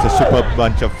are just a superb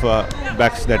bunch of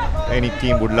backs that any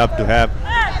team would love to have.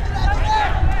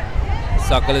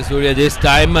 Sakala Surya this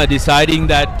time deciding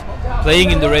that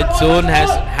playing in the red zone has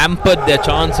hampered their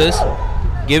chances.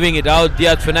 Giving it out,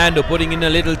 Diath Fernando putting in a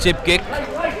little chip kick.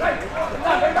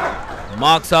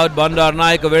 Marks out Bandar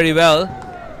Naik very well.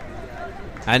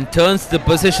 And turns the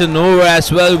position over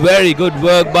as well. Very good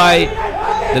work by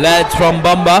the lads from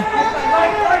Bamba.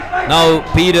 Now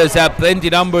Peters have plenty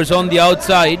numbers on the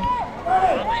outside.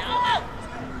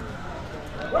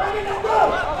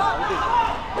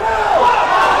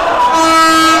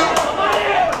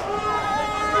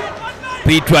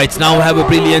 Pete Wrights now have a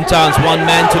brilliant chance. One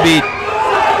man to beat.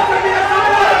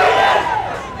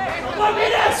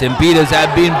 St. Peter's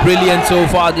have been brilliant so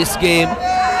far this game.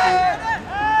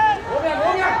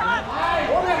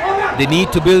 They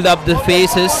need to build up the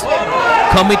faces,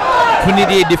 commit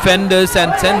Trinity defenders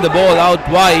and send the ball out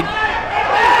wide.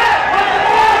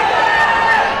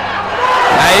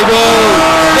 Milo,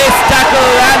 missed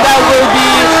tackle, and that will be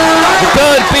the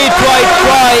third Pete Wright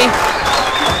try.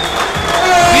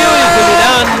 Beautifully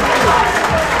done.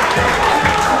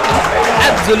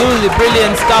 Absolutely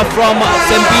brilliant stuff from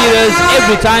St. Peter's.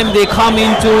 Every time they come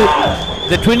into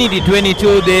the Trinity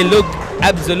 22, they look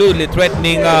absolutely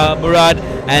threatening, Murad,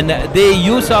 and they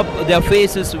use up their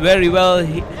faces very well.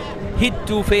 Hit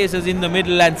 2 faces in the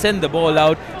middle and send the ball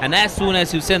out. And as soon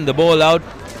as you send the ball out,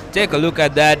 take a look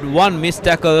at that. One missed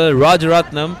tackle,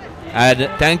 Rajaratnam. And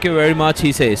thank you very much,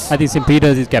 he says. I think St.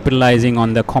 Peter's is capitalizing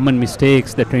on the common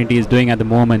mistakes that Trinity is doing at the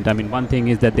moment. I mean, one thing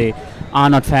is that they are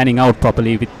not fanning out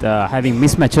properly with having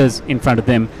mismatches in front of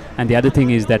them. And the other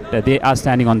thing is that they are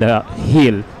standing on the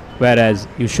heel, whereas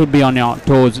you should be on your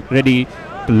toes, ready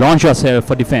to launch yourself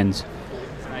for defense.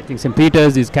 I think St.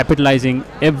 Peter's is capitalizing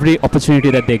every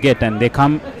opportunity that they get, and they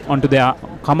come onto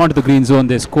the green zone,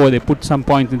 they score, they put some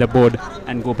points in the board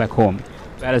and go back home.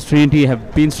 Whereas Trinity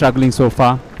have been struggling so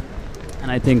far. And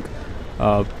I think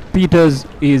Peters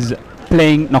is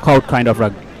playing knockout kind of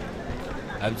rugby.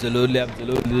 Absolutely.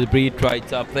 The Pete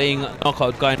Wrights are playing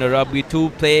knockout kind of rugby.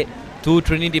 Two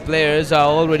Trinity players are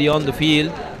already on the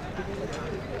field.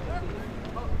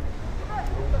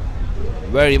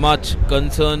 Very much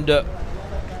concerned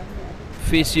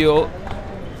physio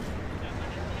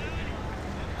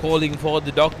calling for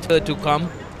the doctor to come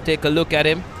take a look at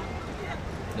him.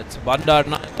 That's Bandar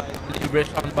Naik, I believe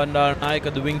Reshan Bandar Naik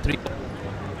at the wing 3.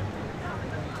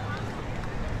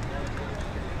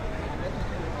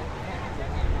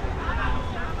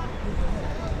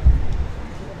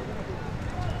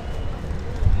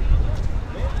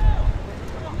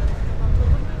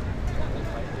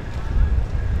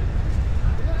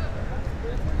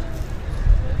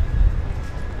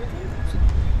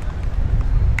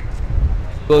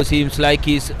 Seems like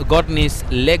he's gotten his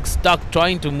leg stuck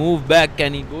trying to move back,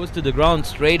 and he goes to the ground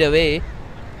straight away.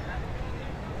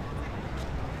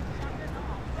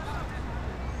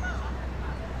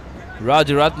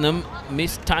 Rajaratnam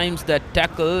mistimes that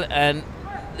tackle, and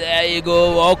there you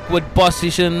go, awkward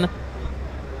position.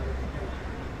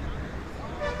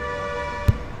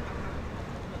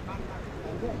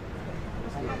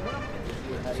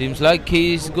 Seems like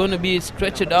he's going to be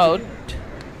stretched out.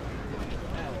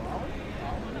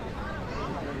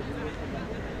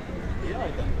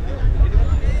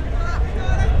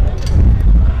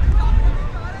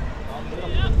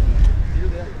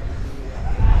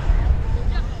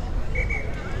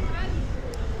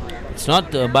 It's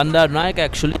not Bandar Naik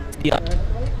actually, the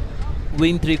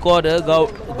wing 3/4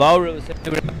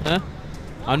 Gaurav.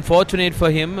 Unfortunate for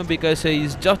him because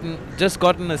he's just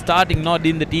gotten a starting nod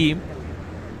in the team.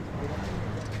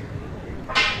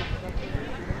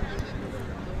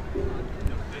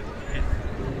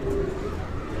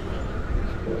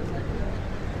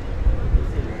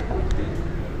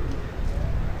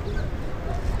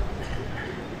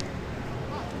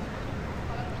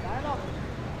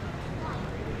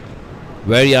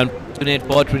 Very unfortunate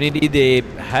for Trinity. They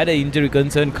had an injury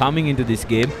concern coming into this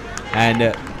game,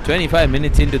 and 25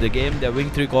 minutes into the game, the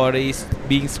wing 3/4 is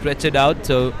being stretched out.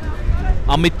 So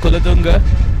Amit Kulatunga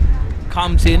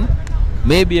comes in,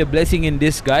 maybe a blessing in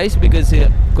disguise, because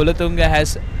Kulatunga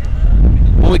has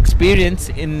more experience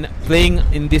in playing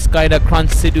in this kind of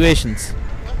crunch situations.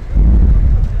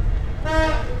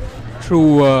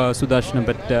 True, Sudarshana,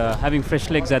 but having fresh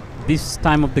legs at this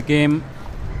time of the game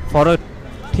for a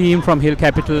team from Hill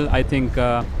Capital, I think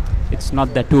it's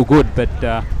not that too good, but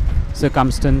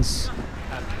circumstance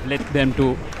led them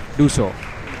to do so.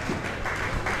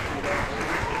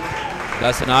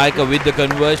 Dasanaika with the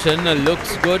conversion,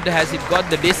 looks good. Has it got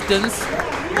the distance?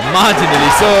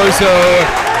 Marginally so.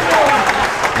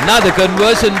 Another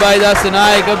conversion by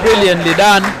Dasanaika, brilliantly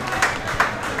done.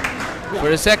 For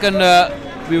a second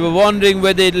we were wondering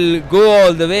whether it'll go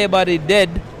all the way, but it did.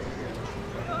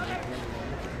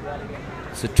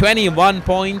 So 21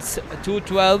 points to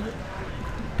 12.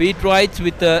 Pete Wrights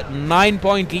with a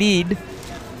 9-point lead.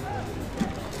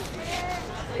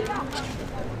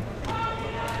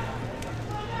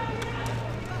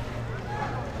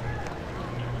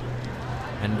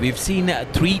 And we've seen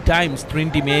 3 times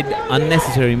Trinity made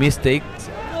unnecessary mistakes.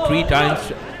 3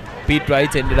 times Pete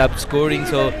Wrights ended up scoring,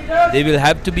 so they will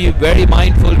have to be very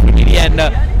mindful, Trinity. And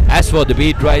as for the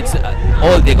Pete Wrights,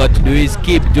 all they got to do is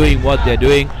keep doing what they're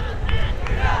doing.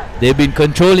 They've been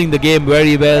controlling the game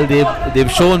very well.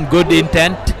 They've shown good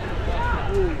intent,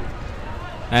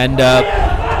 and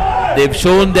they've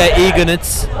shown their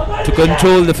eagerness to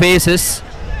control the faces.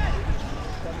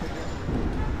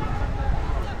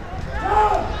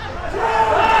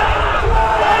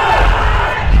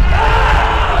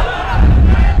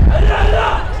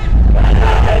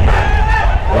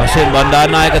 Roshan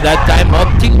Bandaranaike at that time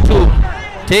opting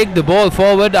to take the ball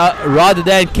forward rather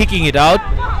than kicking it out.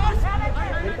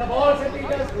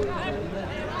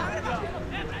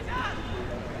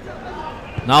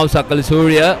 Now Sakal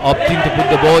Surya opting to put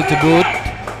the ball to boot,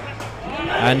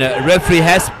 and referee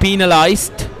has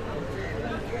penalized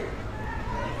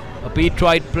a Pete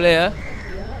Wright player.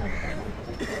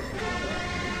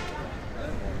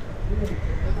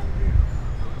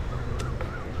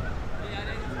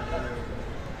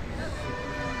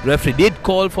 Referee did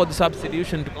call for the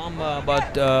substitution to come,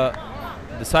 but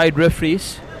the side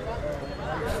referees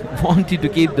wanted to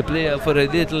keep the player for a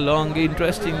little longer.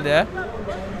 Interesting there.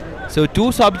 So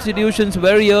 2 substitutions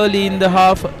very early in the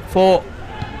half for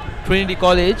Trinity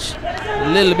College. A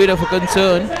little bit of a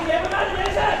concern.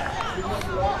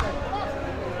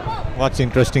 What's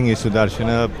interesting is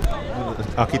Sudarshana,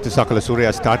 Akita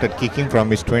Sakalasurya started kicking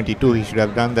from his 22. He should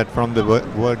have done that from the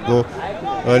word go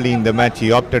early in the match.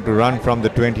 He opted to run from the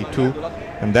 22,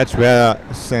 and that's where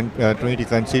Trinity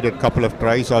conceded a couple of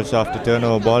tries also after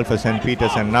turnover ball for St.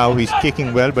 Peter's, and now he's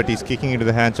kicking well, but he's kicking into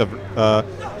the hands of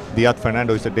Diat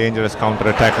Fernando. Is a dangerous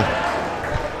counter-attacker.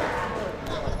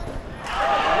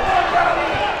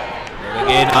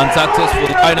 Again,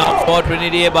 unsuccessful line out for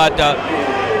Trinity, but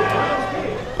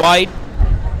wide.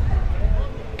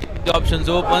 The options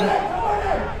open.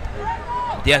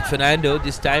 Diat Fernando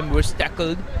this time was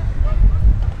tackled.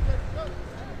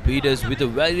 Peters with a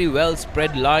very well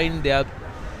spread line. They're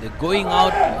going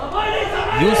out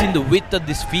using the width of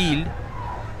this field.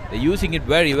 They're using it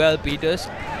very well, Peters.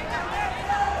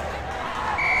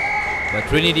 But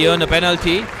Trinity earned a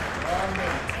penalty.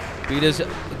 Peters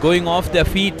going off their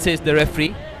feet, says the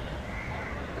referee.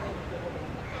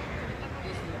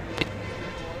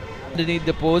 Underneath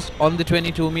the post on the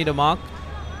 22-meter mark.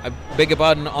 I beg your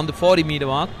pardon, on the 40-meter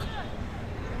mark.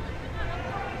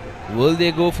 Will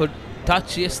they go for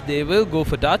touch? Yes, they will go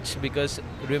for touch, because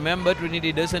remember,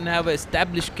 Trinity doesn't have an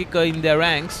established kicker in their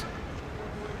ranks,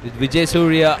 with Vijay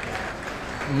Surya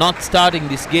not starting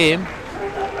this game,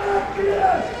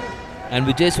 and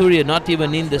Vijay Surya not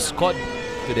even in the squad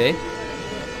today.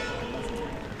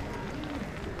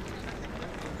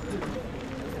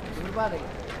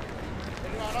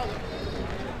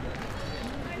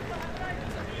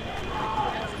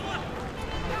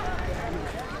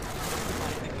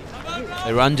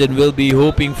 Ranjan will be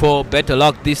hoping for better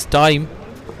luck this time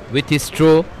with his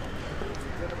throw.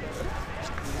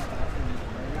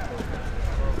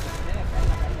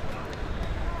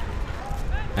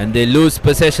 And they lose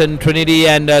possession, Trinity,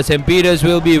 and St. Peter's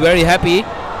will be very happy.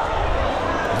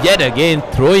 Yet again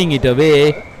throwing it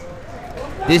away.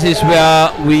 This is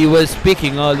where we were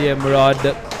speaking earlier,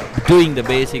 Murad, doing the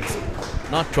basics,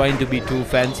 not trying to be too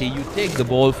fancy. You take the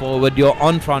ball forward, you're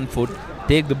on front foot,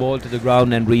 take the ball to the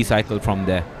ground and recycle from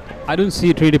there. I don't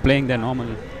see Trinity playing their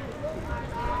normal.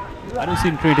 I don't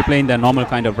see Trinity playing their normal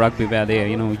kind of rugby where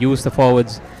they, use the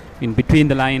forwards in between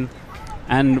the line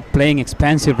and playing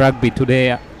expansive rugby.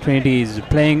 Today, Trinity is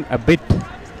playing a bit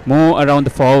more around the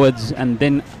forwards, and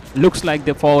then looks like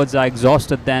the forwards are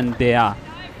exhausted than they are.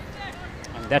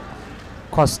 And that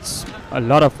costs a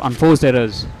lot of unforced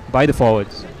errors by the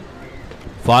forwards.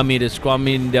 5 meter scrum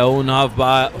in their own half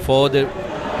for the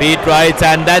Pete Wrights,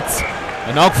 and that's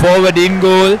a knock forward in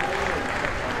goal.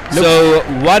 So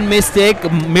one mistake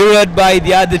mirrored by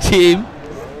the other team.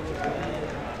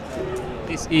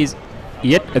 This is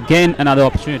yet again another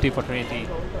opportunity for Trinity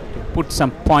to put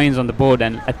some points on the board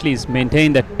and at least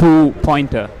maintain that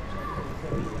 2-pointer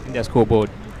in their scoreboard.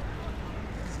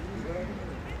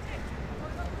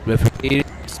 Referee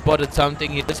spotted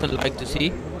something he doesn't like to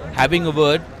see. Having a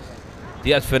word.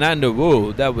 Yes, Fernando.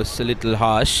 Whoa, that was a little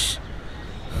harsh.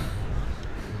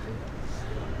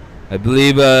 I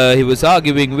believe he was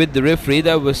arguing with the referee.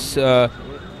 That was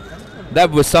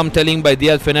some telling by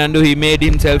Diaz Fernando. He made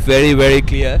himself very, very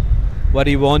clear what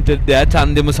he wanted there.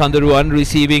 Tandimu Sandaruan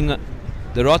receiving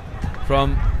the rot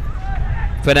from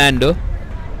Fernando.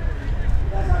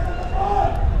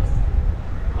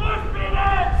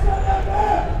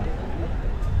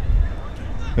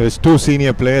 There's two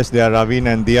senior players there, Ravin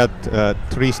and Diaz,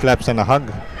 3 slaps and a hug.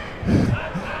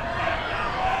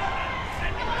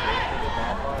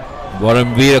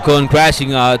 Warren Virakon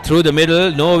crashing through the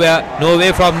middle, no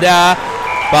way from there,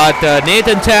 but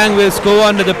Nathan Chang will score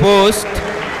under the post.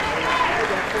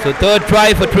 So third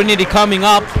try for Trinity coming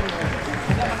up.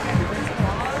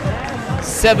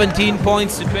 17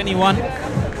 points to 21.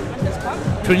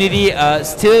 Trinity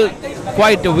still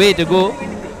quite a way to go.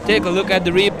 Take a look at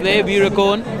the replay.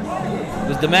 Virakon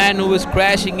was the man who was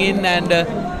crashing in, and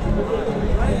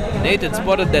Nathan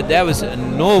spotted that there was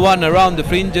no one around the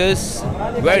fringes.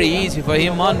 Very easy for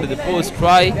him under the post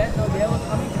try.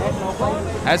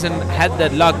 Hasn't had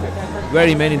that luck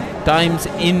very many times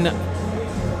in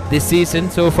this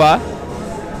season so far.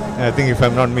 I think if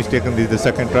I'm not mistaken, this is the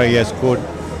second try he has scored.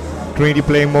 Trinity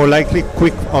playing more likely,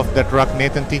 quick off that ruck.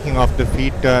 Nathan thinking off the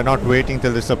feet, not waiting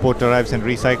till the support arrives and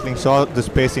recycling. Saw the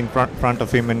space in front of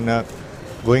him and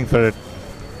going for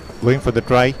the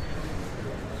try.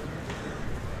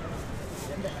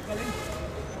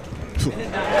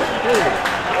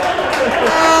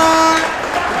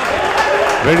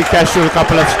 Very casual,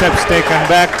 couple of steps taken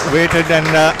back, waited and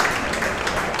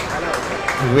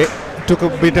took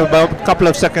a couple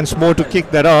of seconds more to kick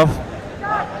that off.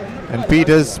 And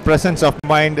Peter's presence of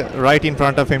mind right in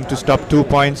front of him to stop 2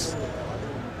 points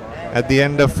at the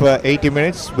end of 80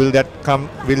 minutes. Will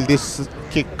this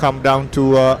kick come down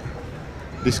to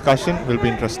discussion? Will be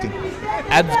interesting.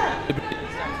 Absolutely.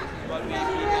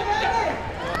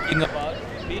 Talking about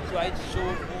Pete Wright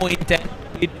showed more intent.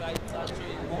 Pete Wright are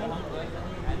showing more hunger.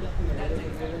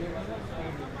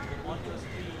 On the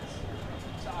streets,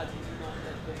 charging on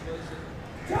that conversion.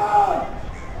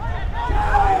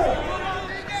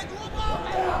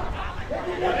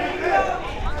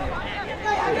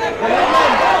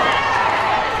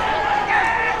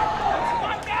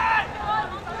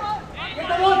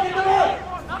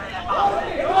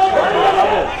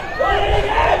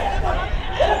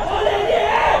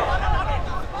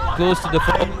 Close to the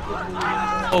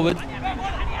forward.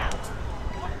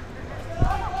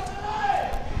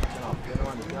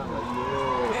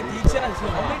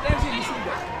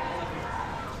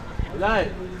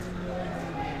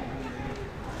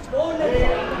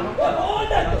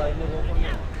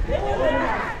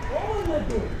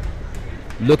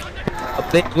 Look, a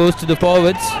play goes to the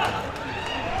forwards.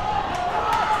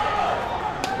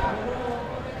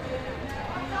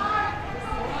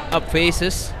 Up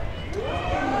faces.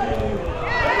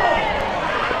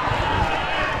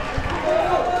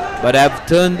 But I've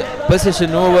turned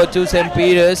possession over to St.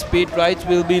 Peter's. Pete Wright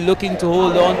will be looking to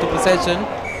hold on to possession.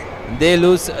 They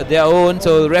lose their own,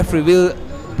 so the referee will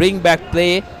bring back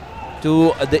play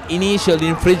to the initial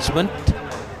infringement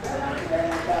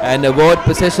and award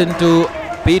possession to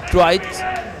Pete Wright.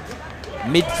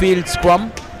 Midfield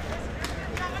scrum.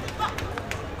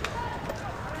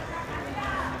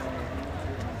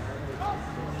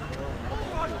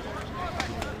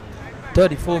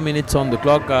 .34 minutes on the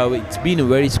clock. It's been a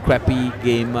very scrappy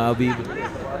game. We've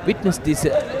witnessed this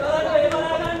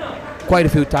quite a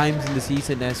few times in the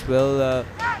season as well.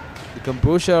 The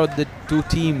composure of the two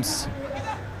teams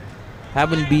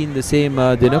haven't been the same,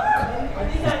 Dinuk.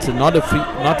 It's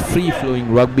not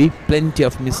free-flowing rugby. Plenty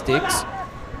of mistakes.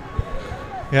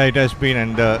 Yeah, it has been,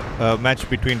 and the match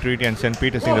between Trinity and St.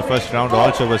 Peter's in the first round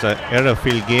also was an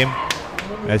error-filled game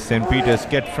as St. Peter's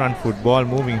get front football,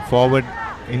 moving forward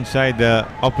inside the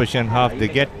opposition half they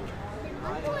get.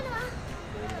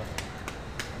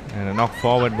 And a knock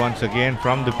forward once again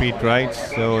from the Pete Wright.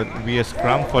 So it will be a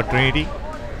scrum for Trinity.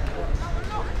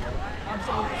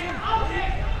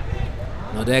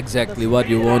 Not exactly what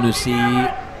you want to see,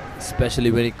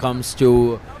 especially when it comes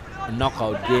to a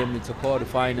knockout game. It's a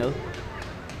quarter-final.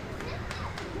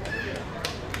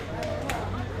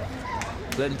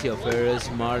 Plenty of errors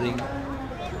marring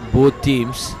both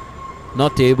teams,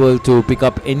 not able to pick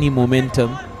up any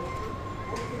momentum.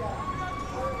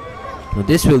 Now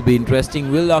this will be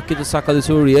interesting. Will Akita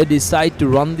Sakalasuriya decide to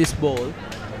run this ball?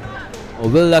 Or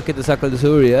will Akita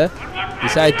Sakalasuriya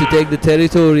decide to take the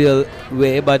territorial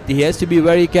way? But he has to be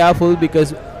very careful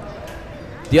because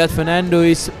Diaz Fernando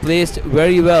is placed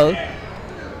very well.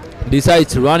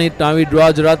 Decides to run it. Now with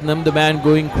Rajaratnam, the man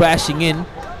going crashing in.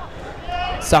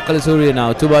 Sakalasuriya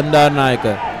now to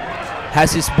Bandaranaike.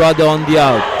 Has his brother on the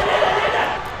out.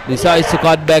 Decides to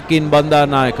cut back in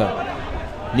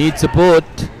Bandaranaike. Needs support.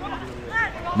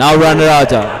 Now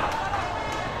Ranaraja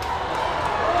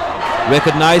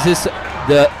recognizes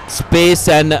the space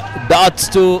and darts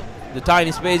to the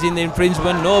tiny space in the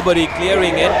infringement. Nobody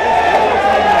clearing it.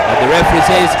 But the referee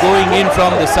says going in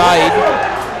from the side.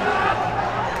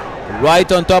 Right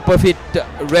on top of it,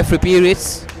 referee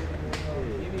Pires.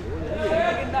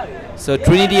 So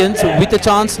Trinitians with a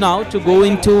chance now to go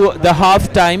into the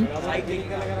half time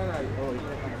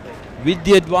with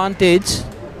the advantage.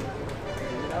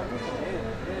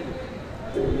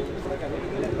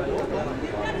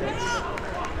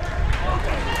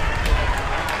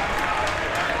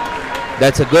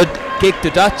 That's a good kick to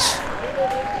touch.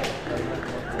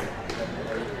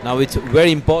 Now it's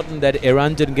very important that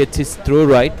Eranjan gets his throw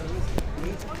right.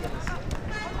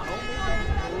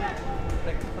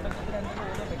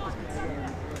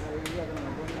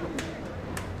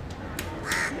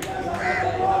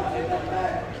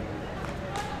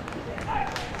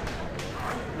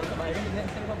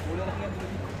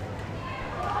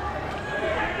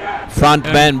 Front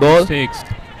man ball. Mistakes.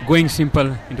 Going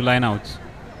simple into lineouts.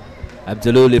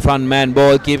 Absolutely, front man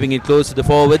ball, keeping it close to the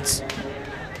forwards.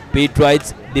 Pete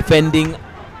Wrights defending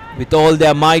with all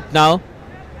their might now.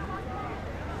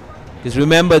 Because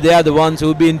remember, they are the ones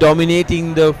who've been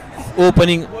dominating the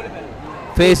opening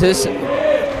phases.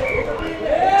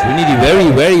 Trinity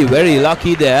very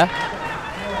lucky there.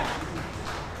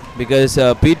 Because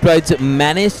Pete Wrights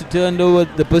managed to turn over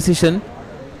the position.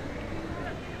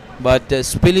 But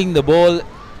spilling the ball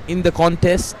in the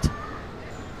contest.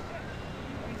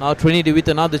 Now Trinity with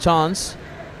another chance.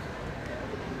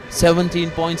 17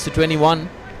 points to 21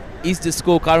 is the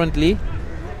score currently.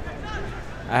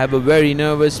 I have a very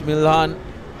nervous Milhan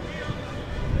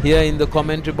here in the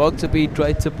commentary box. A Pete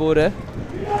Wright supporter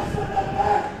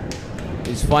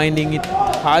is finding it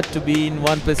hard to be in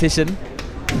one position.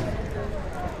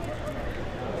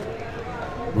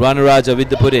 Ranaraja with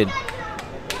the put in.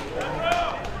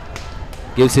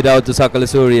 Gives it out to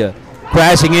Sakalasuriya.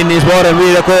 Crashing in is Warren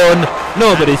Veerakon.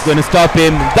 Nobody's going to stop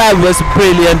him. That was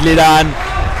brilliantly done.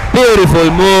 Beautiful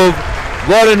move.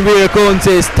 Warren Veerakon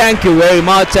says thank you very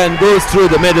much and goes through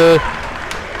the middle.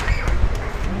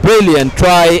 Brilliant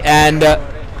try, and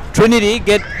Trinity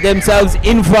get themselves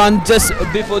in front just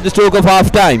before the stroke of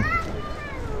half time.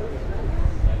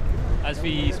 As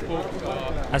we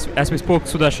spoke,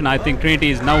 Sudarshan, I think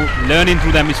Trinity is now learning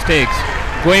through their mistakes,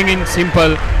 going in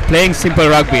simple, playing simple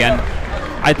rugby, and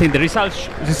I think the results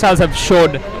have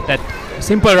showed that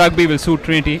simple rugby will suit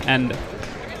Trinity. And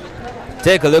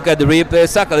take a look at the replay.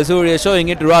 Sakalasuriya showing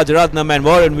it to Rajaratnam, and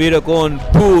Warren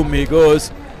Veerakon, boom, he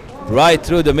goes right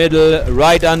through the middle,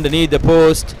 right underneath the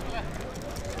post,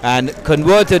 and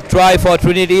converted try for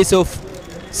Trinity. So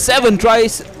 7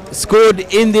 tries scored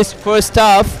in this first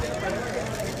half.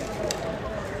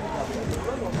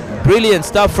 Brilliant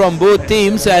stuff from both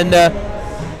teams, and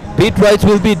Pete Wrights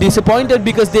will be disappointed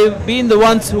because they've been the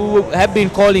ones who have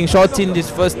been calling shots in this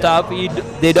first half.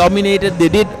 They dominated, they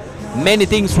did many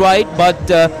things right, but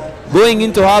going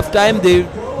into half time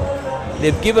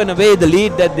they've given away the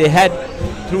lead that they had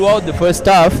throughout the first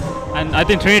half. And I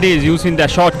think Trinity is using their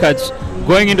shortcuts,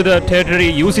 going into the territory,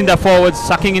 using their forwards,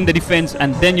 sucking in the defense,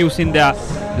 and then using their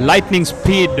lightning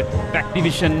speed back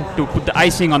division to put the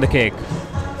icing on the cake.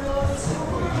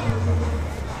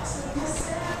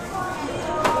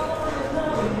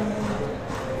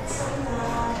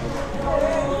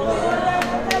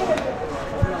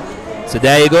 So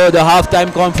there you go, the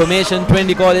halftime confirmation.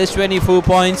 Trinity College 24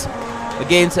 points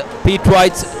against Pete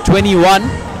Wrights 21.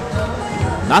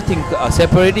 Nothing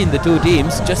separating the two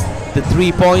teams, just the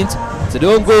 3 points. So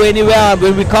don't go anywhere.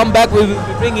 When we come back, we will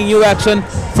be bringing you action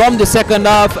from the second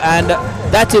half, and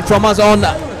that's it from us on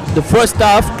the first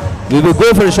half. We will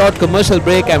go for a short commercial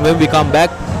break, and when we come back,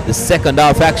 the second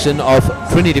half action of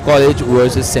Trinity College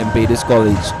versus St. Peter's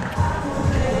College.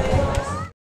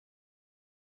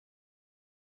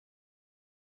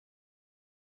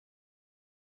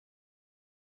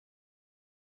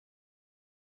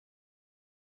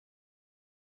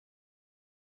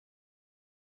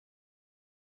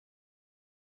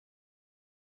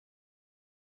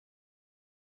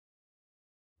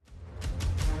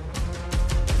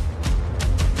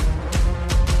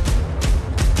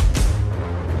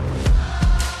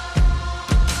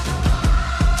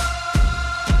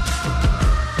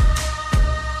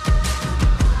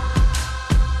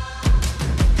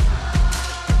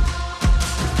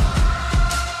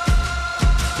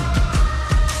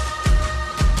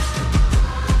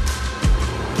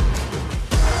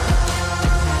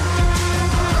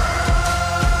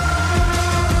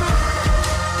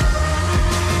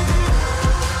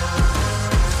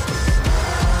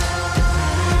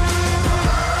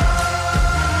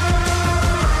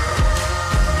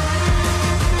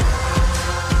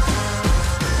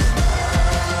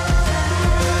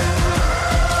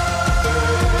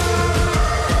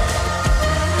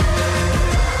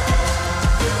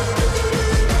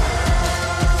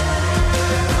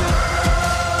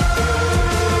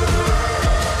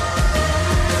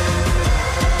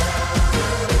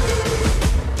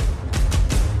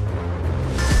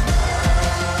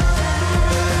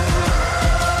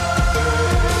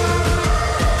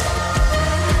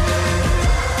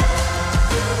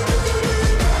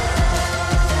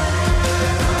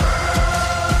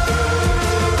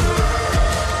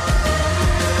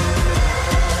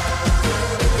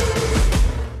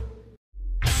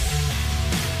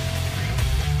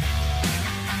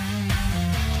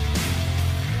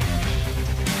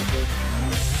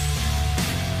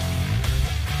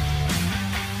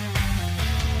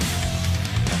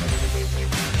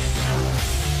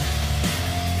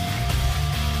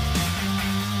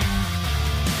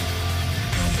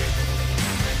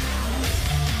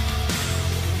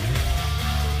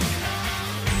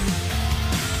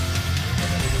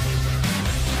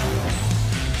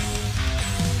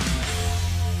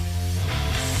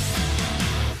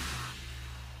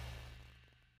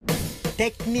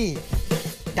 technique,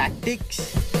 tactics,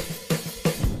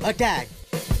 attack,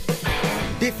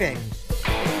 defense,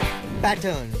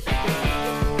 pattern.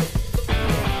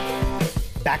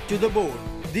 Back to the board,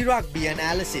 the rugby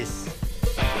analysis.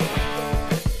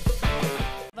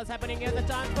 What's happening here? The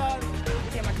chance for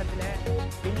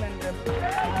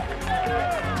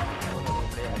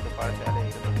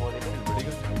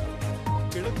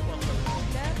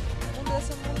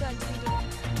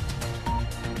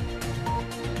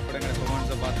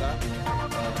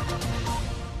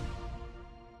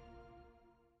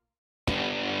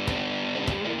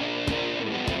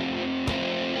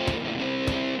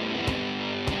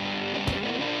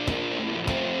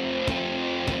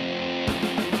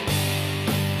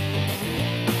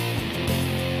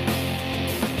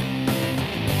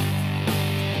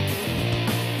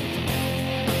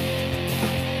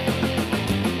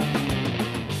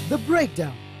The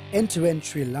breakdown, end-to-end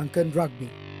Sri Lankan rugby.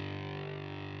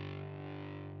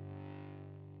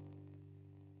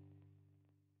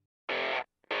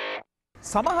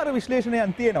 සමහර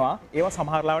විශ්ලේෂණයන් තියෙනවා ඒවා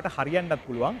සමහරලාවට හරියන්නත්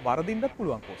පුළුවන් වරදින්නත්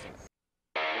පුළුවන් Kosala.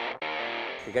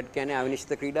 Cricket කියන්නේ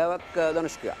අවිනිශ්චිත ක්‍රීඩාවක්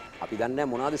ධනුෂ්කා. අපි දන්නේ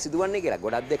නැහැ මොනවද සිදුවන්නේ කියලා.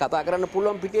 ගොඩක් දේ කතා කරන්න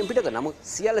පුළුවන් පිටියෙන් පිටත. නමුත්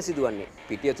සියල්ල සිදුවන්නේ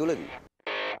පිටිය තුලදී.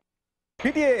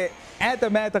 පිටියේ ඈත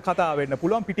මෑත කතා වෙන්න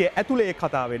පුළුවන් පිටියේ ඇතුලේ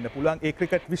කතා වෙන්න පුළුවන් ඒ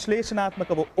ක්‍රිකට්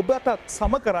විශ්ලේෂණාත්මකව ඔබට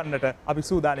සම කරන්නට අපි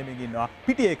සූදානම්ින් ඉන්නවා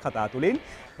පිටියේ කතා තුලින්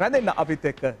රැඳෙන්න අපිත්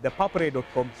එක්ක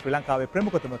ThePapare.com ශ්‍රී ලංකාවේ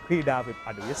ප්‍රමුඛතම ක්‍රීඩා වෙබ්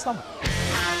අඩවිය සමග.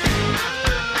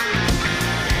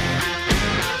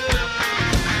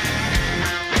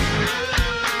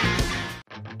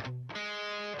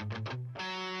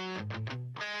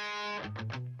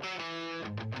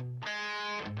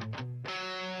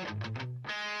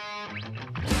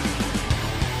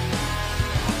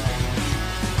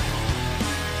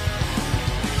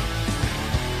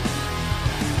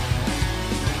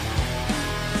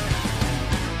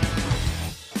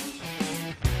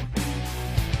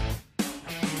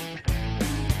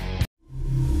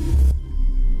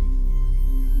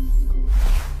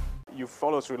 You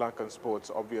follow Sri Lankan sports,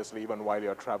 obviously, even while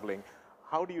you're traveling.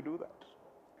 How do you do that?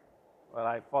 Well,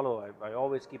 I follow. I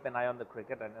always keep an eye on the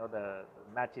cricket. I know the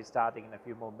match is starting in a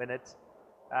few more minutes.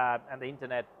 And the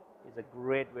internet is a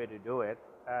great way to do it.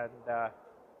 And,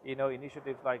 you know,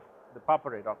 initiatives like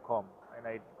ThePapare.com, and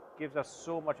it gives us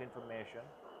so much information,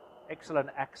 excellent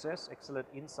access, excellent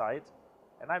insights.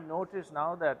 And I've noticed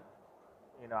now that,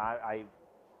 you know, I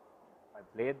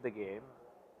played the game.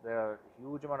 There are a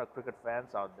huge amount of cricket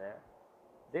fans out there.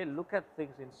 They look at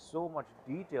things in so much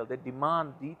detail. They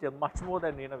demand detail much more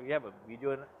than, you know, we have a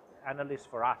video analyst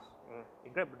for us.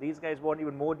 Incredible. These guys want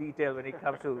even more detail when it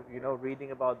comes to, you know,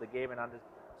 reading about the game and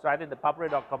so I think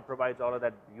ThePapare.com provides all of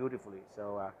that beautifully. So,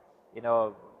 you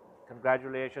know,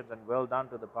 congratulations and well done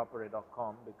to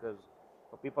ThePapare.com, because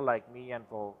for people like me and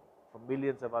for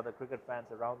millions of other cricket fans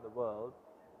around the world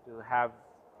to have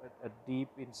a deep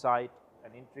insight,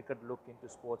 an intricate look into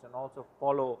sports, and also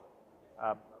follow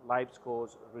live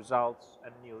scores, results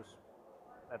and news,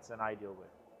 that's an ideal way.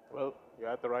 Well, you're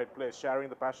at the right place, sharing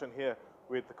the passion here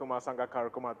with Kumar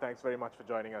Sangakkara. Kumar, thanks very much for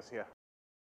joining us here.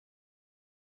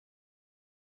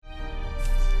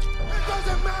 It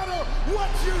doesn't matter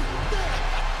what you think.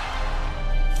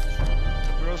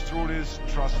 The first rule is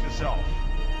trust yourself.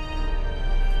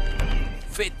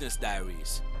 Fitness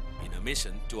Diaries, in a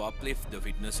mission to uplift the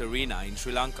fitness arena in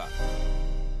Sri Lanka.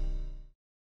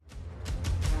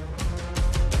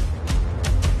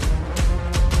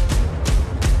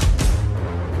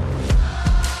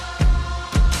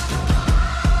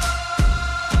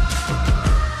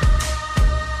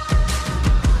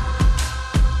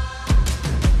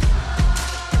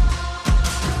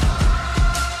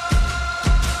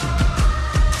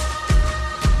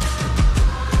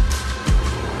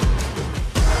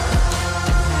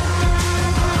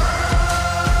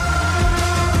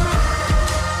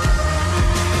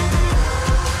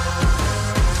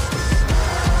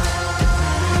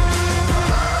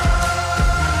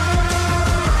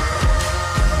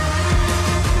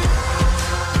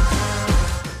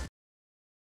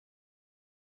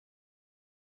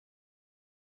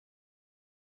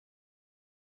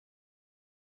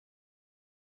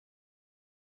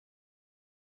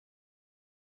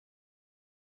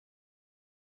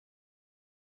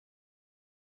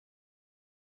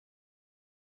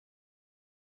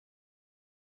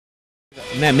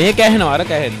 නෑ මේක ඇහෙනවා අර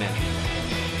කැහෙන්නේ නෑ.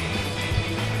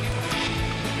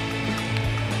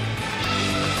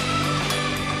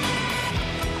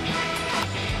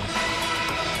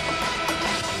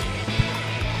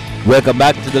 Welcome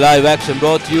back to the live action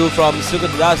brought to you from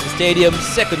Sugatadasa Stadium,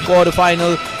 second quarter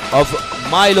final of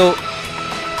Milo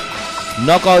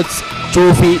knockouts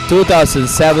Trophy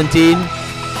 2017.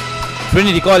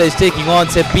 Trinity College taking on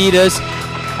St. Peter's,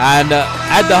 and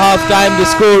at the half time the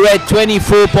score read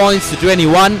 24 points to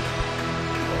 21.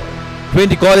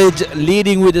 Trinity College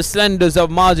leading with the slenders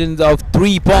of margins of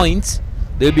 3 points.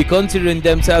 They'll be considering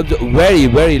themselves very,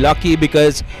 very lucky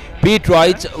because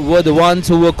Peterites were the ones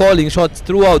who were calling shots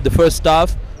throughout the first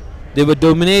half. They were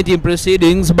dominating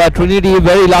proceedings, but Trinity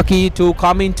very lucky to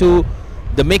come into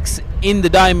the mix in the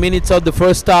dying minutes of the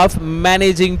first half,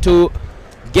 managing to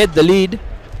get the lead.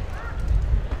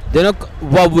 Then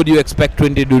what would you expect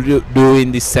Trinity to do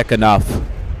in this second half?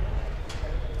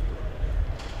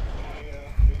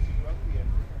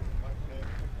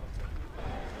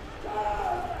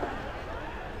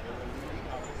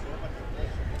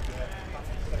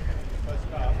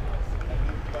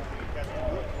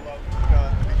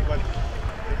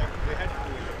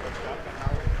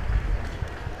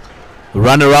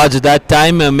 Ranaraj at that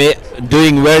time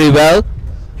doing very well.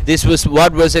 This was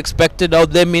what was expected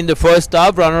of them in the first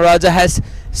half. Ranaraja has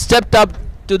stepped up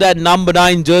to that number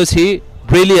 9 jersey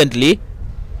brilliantly.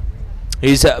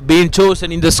 He's been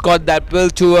chosen in the squad that will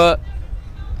tour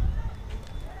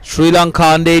Sri Lanka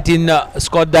under 18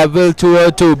 squad that will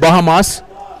tour to Bahamas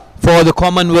for the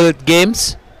Commonwealth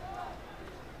Games.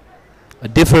 A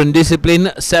different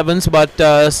discipline, sevens, but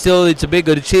still it's a big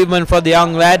achievement for the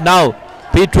young lad. Now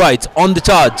Peterites on the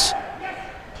charge,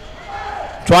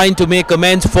 trying to make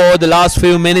amends for the last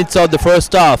few minutes of the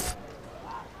first half.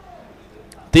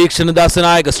 Tikshana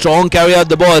Dasanayake, a strong carry out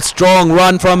the ball, strong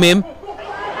run from him,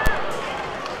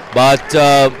 but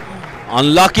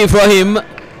unlucky for him,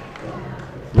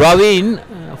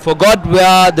 Raveen forgot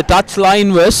where the touch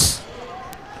line was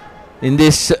in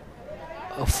this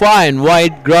fine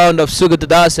wide ground of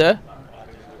Sugatadasa.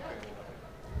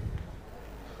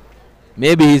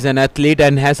 Maybe he's an athlete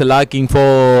and has a liking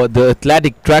for the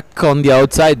athletic track on the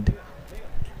outside.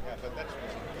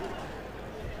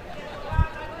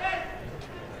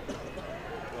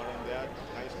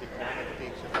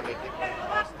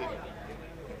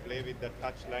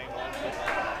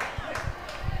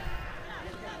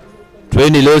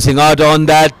 Trinity losing out on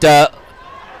that,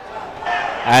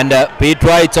 and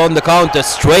Peterites on the counter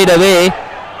straight away.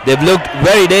 They've looked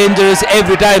very dangerous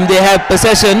every time they have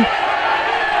possession.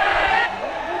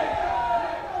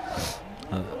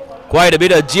 Quite a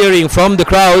bit of jeering from the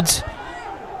crowds.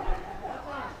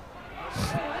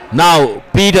 Now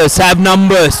Peters have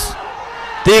numbers.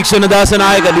 Tikshana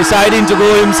Dasanayake deciding to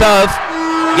go himself.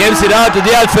 Gives it out to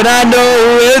Dial Fernando,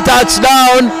 who will touch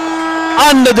down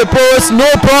under the post, no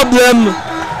problem.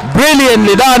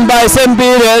 Brilliantly done by St.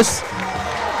 Peter's.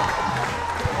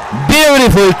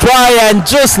 Beautiful try, and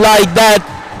just like that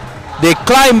they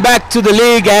climb back to the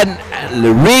league and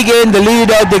regain the lead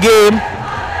of the game.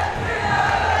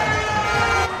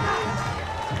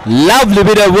 Lovely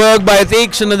bit of work by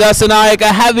Tikshana Dasanayake,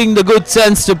 having the good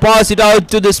sense to pass it out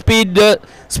to the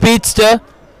speedster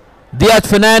Diat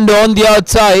Fernando on the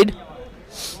outside,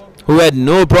 who had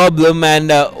no problem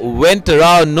and went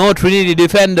around. No Trinity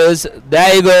defenders.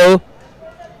 There you go.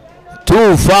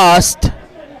 Too fast.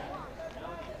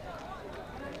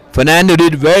 Fernando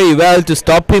did very well to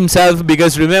stop himself,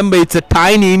 because remember, it's a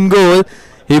tiny in goal.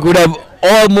 He could have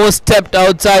almost stepped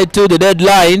outside to the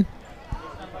deadline.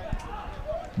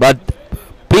 But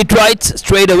Peterites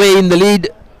straight away in the lead,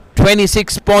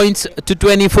 26 points to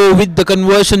 24 with the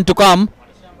conversion to come.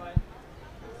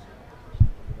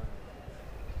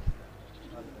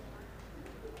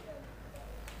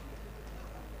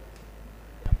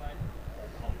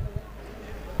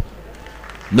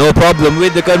 No problem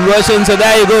with the conversion, so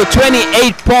there you go,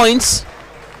 28 points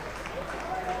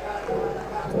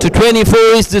to 24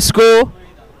 is the score.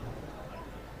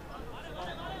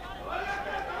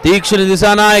 Tikshana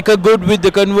Dasanayake good with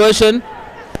the conversion,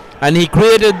 and he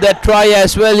created that try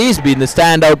as well. He's been the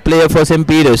standout player for St.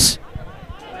 Peter's.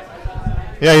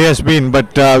 Yeah, he has been,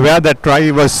 but where that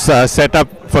try was set up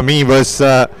for me was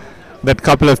that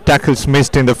couple of tackles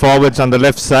missed in the forwards on the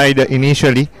left side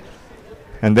initially,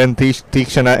 and then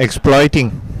Tikshana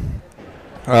exploiting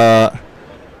the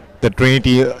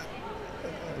Trinity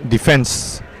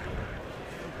defense.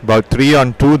 About 3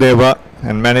 on 2 they were,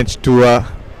 and managed to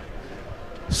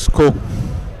score.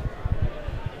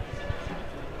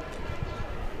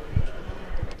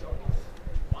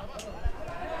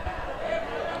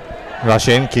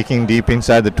 Russian kicking deep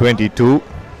inside the 22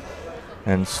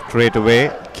 and straight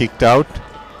away kicked out,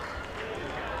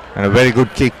 and a very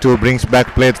good kick too, brings back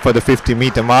play for the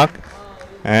 50-meter mark,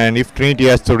 and if Trinity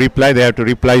has to reply, they have to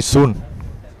reply soon.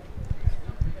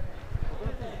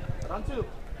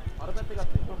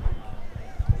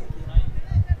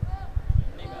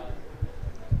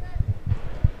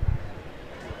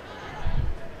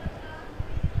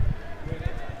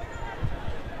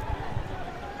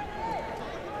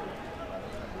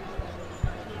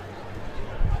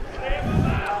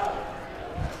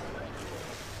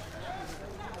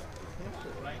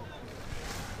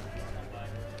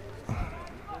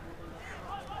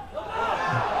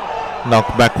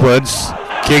 Knocked backwards,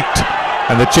 kicked,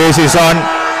 and the chase is on.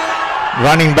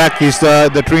 Running back is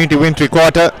the Trinity win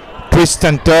three-quarter. Twists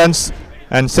and turns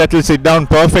and settles it down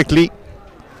perfectly.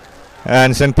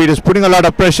 And St. Peter's putting a lot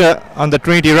of pressure on the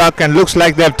Trinity ruck, and looks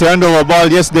like they've turned over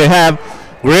ball. Yes, they have.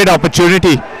 Great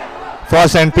opportunity for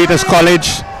St. Peter's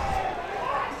College.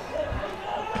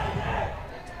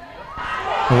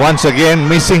 Once again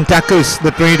missing tackles,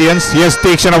 the Trinitians. Here's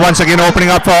Tikshana once again opening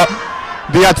up for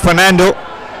Diat Fernando.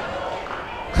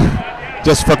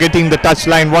 Just forgetting the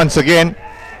touchline once again.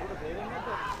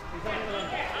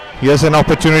 Here's an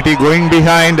opportunity going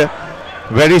behind.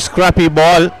 Very scrappy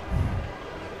ball.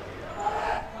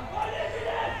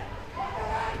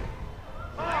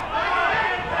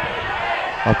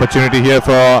 Opportunity here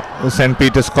for St.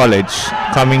 Peter's College,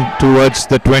 coming towards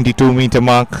the 22-meter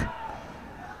mark.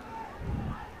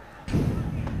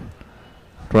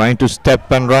 Trying to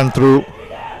step and run through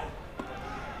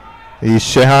is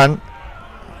Shehan.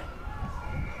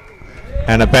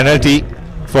 And a penalty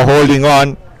for holding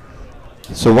on.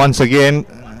 So once again,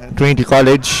 Trinity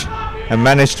College have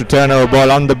managed to turn over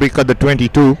ball on the brick of the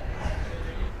 22.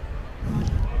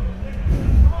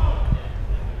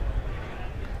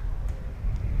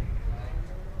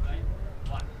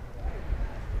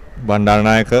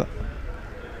 Bandaranayaka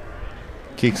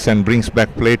kicks and brings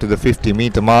back play to the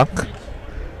 50-meter mark.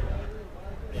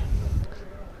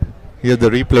 Here's the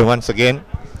replay once again.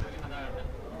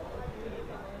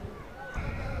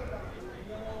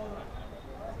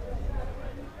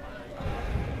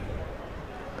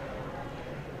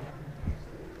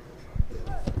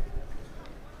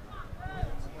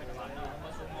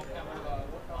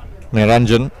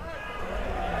 Niranjan,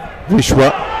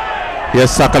 Vishwa. Here's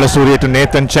Sakala Surya to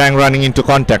Nathan Chang running into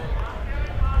contact.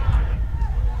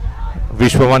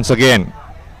 Vishwa once again.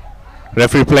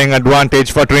 Referee playing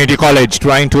advantage for Trinity College,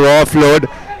 trying to offload.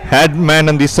 Had man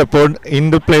on the support in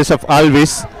the place of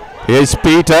Alvis. Here's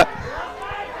Peter.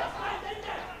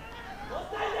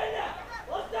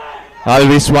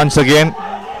 Alvis once again.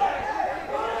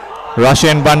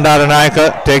 Russian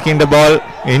Bandaranayaka taking the ball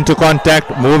into contact,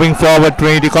 moving forward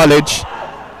Trinity College.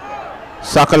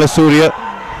 Sakala Surya.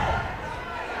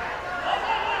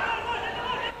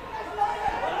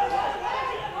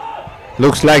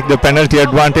 Looks like the penalty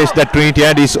advantage that Trinity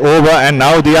had is over, and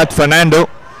now Diat Fernando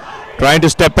trying to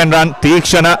step and run.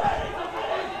 Tikshana.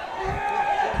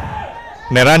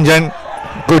 Niranjan,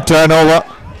 good turnover.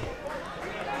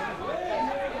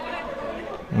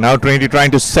 Now Trinity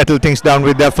trying to settle things down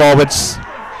with their forwards.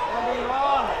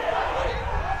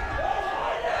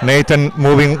 Nathan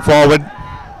moving forward.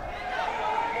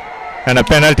 And a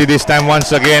penalty this time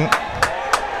once again.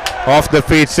 Off the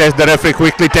feet, says the referee,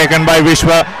 quickly taken by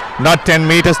Vishwa. Not 10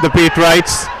 meters, the Pete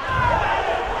writes.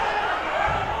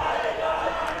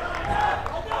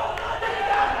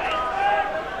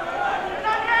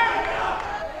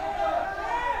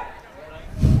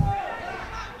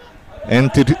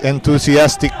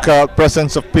 Enthusiastic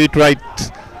presence of Pete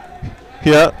Wright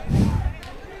here.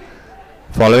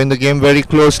 Following the game very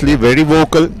closely, very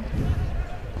vocal.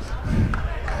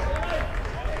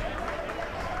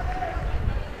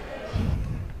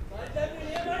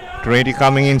 Trinity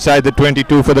coming inside the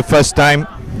 22 for the first time.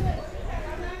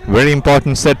 Very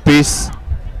important set piece.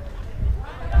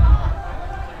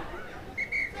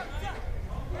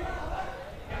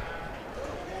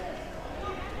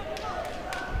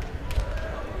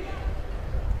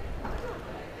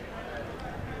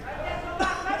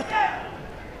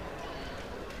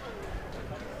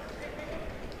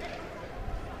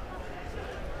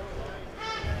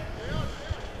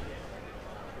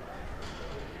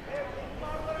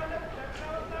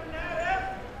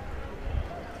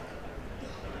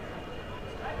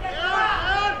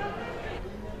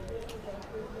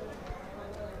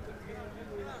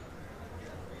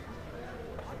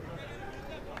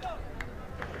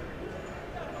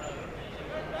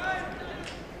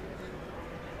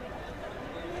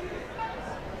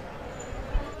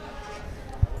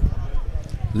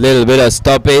 Little bit of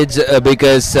stoppage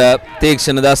because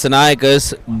Tikshana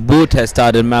Dasanayaka's boot has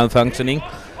started malfunctioning,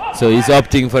 so he's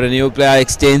opting for a new player,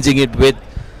 exchanging it with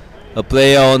a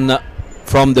player on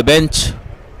from the bench,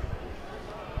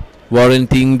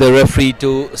 warranting the referee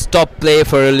to stop play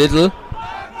for a little.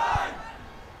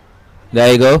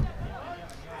 There you go,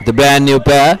 the brand new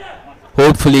pair.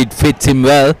 Hopefully it fits him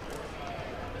well.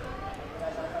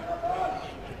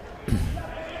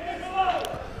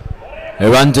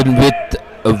 Ranjan with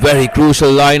a very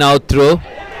crucial line out throw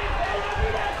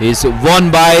is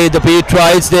won by the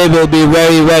Petrites. They will be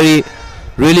very, very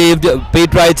relieved.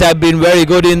 Petrites have been very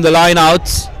good in the line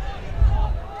outs.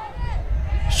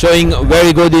 showing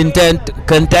very good intent,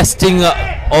 contesting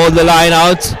all the line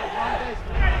outs.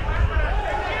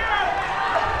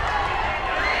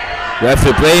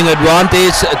 Referee playing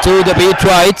advantage to the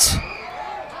Peterites.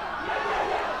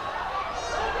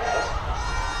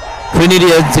 Trinity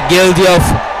is guilty of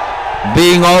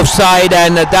being offside,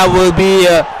 and that will be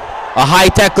a high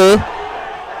tackle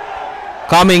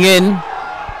coming in.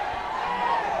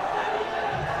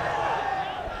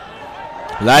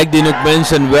 Like Dinuk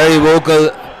mentioned, very vocal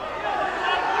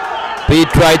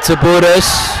Peterite supporters.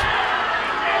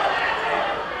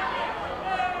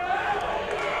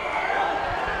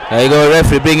 There you go,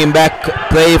 referee bringing back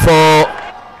play for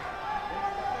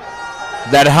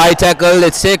that high tackle.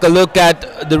 Let's take a look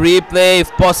at the replay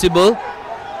if possible.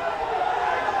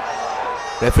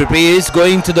 Referee is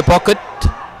going to the pocket.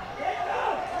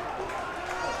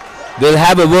 We'll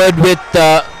have a word with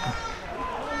the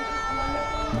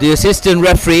assistant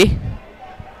referee,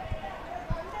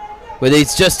 whether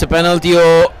it's just a penalty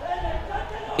or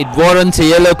it warrants a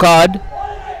yellow card.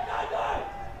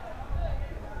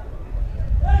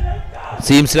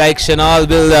 Seems like Chanal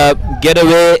will get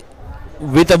away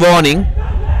with a warning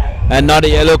and not a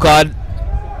yellow card.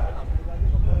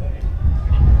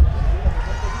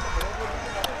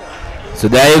 So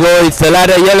there you go, it's the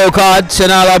latter yellow card.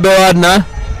 Chanal Abewardna,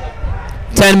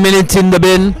 10 minutes in the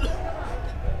bin.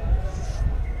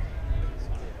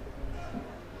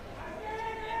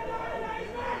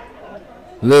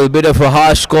 Little bit of a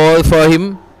harsh call for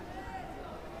him.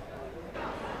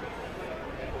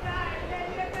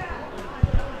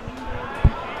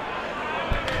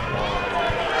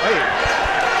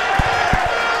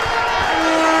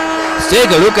 Take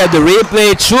a look at the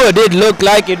replay. It sure did look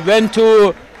like it went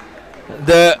to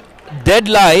the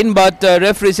deadline, but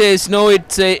referee says no,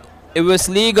 it was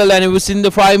legal and it was in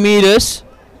the 5 meters.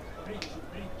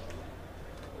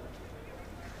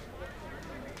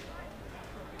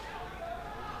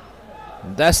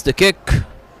 That's the kick.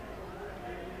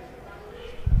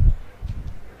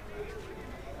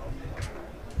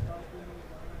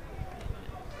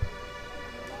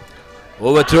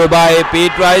 Overthrow by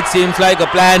Peterites, seems like a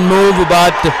planned move,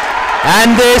 but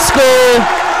and they score.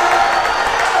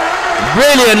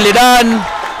 Brilliantly done.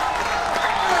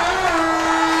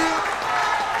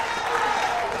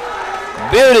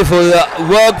 Beautiful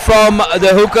work from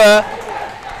the hooker,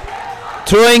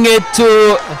 throwing it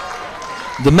to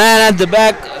the man at the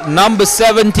back, number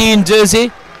 17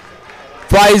 jersey.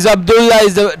 Faiz Abdullah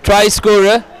is the try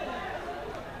scorer.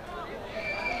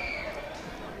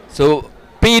 So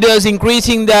Peters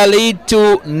increasing their lead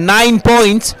to 9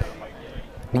 points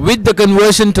with the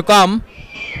conversion to come.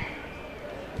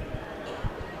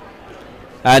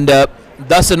 And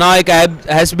Dasanaik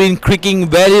has been kicking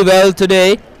very well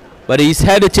today, but he's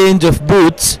had a change of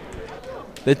boots.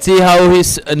 Let's see how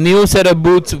his new set of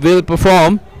boots will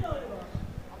perform.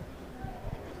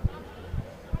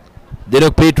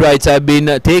 Dinuk Peterites have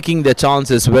been taking their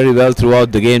chances very well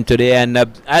throughout the game today, and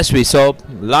as we saw,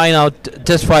 line out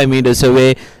just 5 meters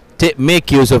away, make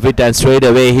use of it and straight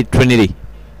away hit Trinity.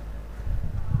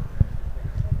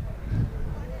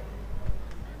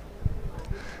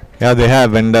 Yeah, they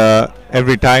have, and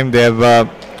every time they have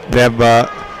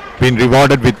been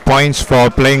rewarded with points for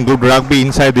playing good rugby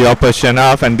inside the opposition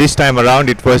half, and this time around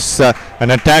it was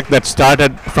an attack that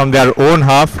started from their own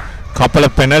half. Couple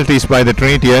of penalties by the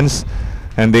Trinitians,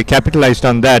 and they capitalized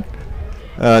on that,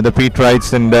 the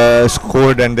Peterites, and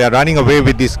scored, and they are running away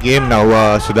with this game now,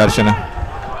 Sudarshana.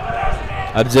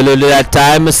 Absolutely, that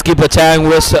time Skipper Chang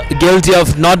was guilty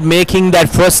of not making that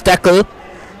first tackle,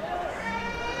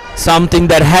 something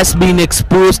that has been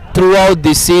exposed throughout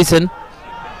this season.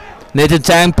 Nathan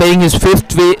Chang playing his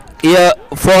 5th year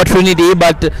for Trinity,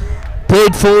 but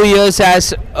played 4 years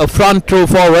as a front row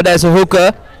forward, as a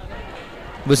hooker.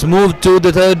 Was moved to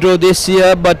the 3rd row this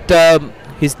year, but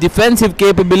his defensive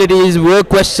capabilities were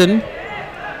questioned.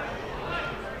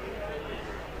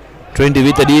 Trinity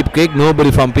with a deep kick.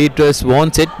 Nobody from Peters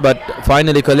wants it, but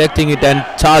finally collecting it and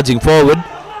charging forward.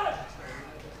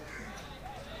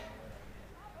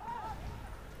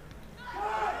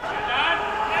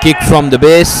 Kick from the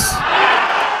base.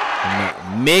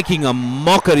 Making a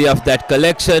mockery of that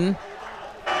collection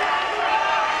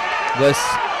was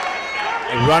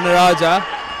Ranaraja.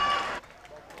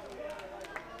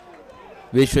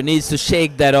 Vishwa needs to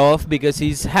shake that off because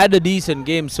he's had a decent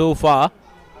game so far.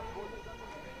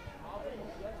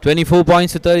 24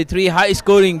 points to 33. High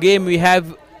scoring game we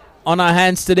have on our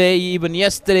hands today. Even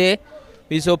yesterday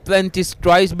we saw plenty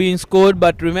tries being scored,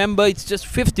 but remember, it's just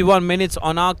 51 minutes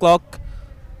on our clock.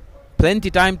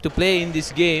 Plenty time to play in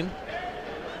this game,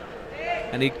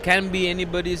 and it can be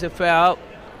anybody's affair.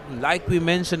 like we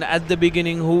mentioned at the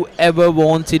beginning, whoever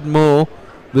wants it more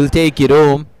will take it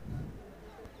home.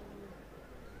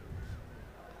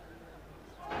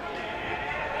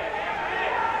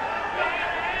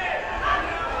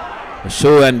 A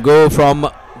show and go from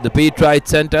the Pete right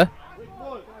center.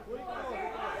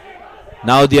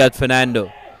 Now the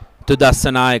Fernando to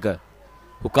Dasanayaka,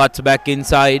 who cuts back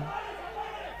inside.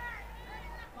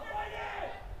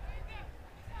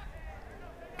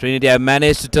 Trinity have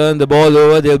managed to turn the ball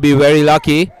over. They'll be very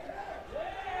lucky.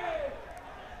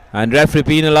 And referee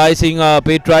penalizing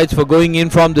Pete Wrights for going in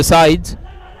from the sides.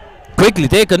 Quickly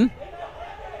taken.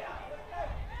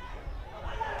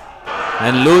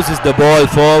 And loses the ball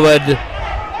forward.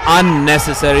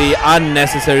 Unnecessary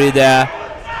there.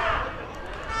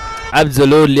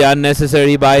 Absolutely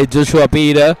unnecessary by Joshua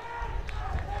Peter.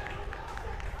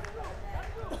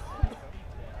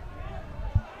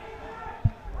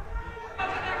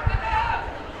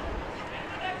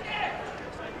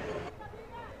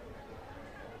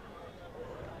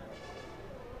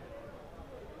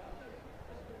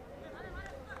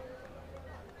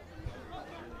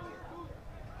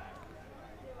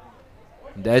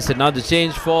 There's another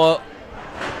change for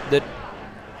the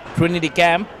Trinity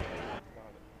camp.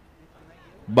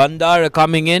 Bandara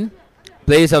coming in,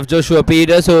 place of Joshua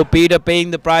Peter. So Peter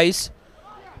paying the price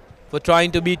for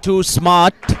trying to be too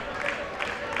smart.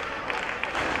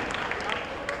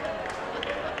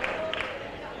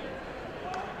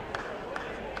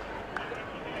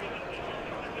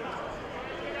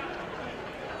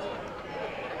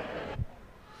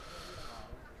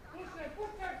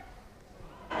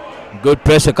 Good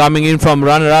pressure coming in from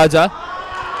Ranaraja.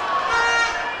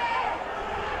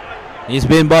 He's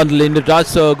been bundled into touch,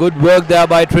 so good work there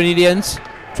by Trinitians,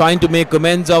 trying to make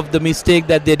amends of the mistake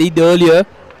that they did earlier.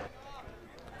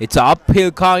 It's an uphill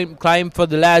climb for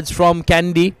the lads from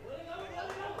Kandy.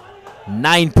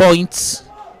 9 points.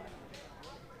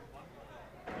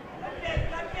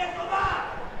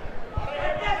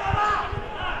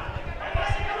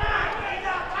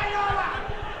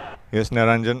 Here's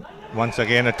Naranjan. Once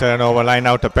again a turnover, line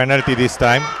out a penalty this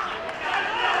time.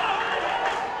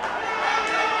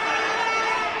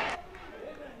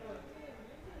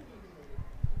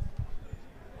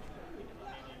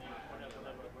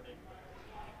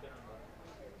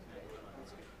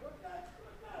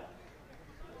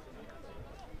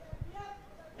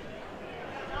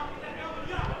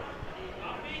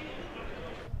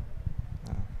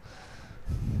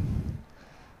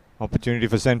 Opportunity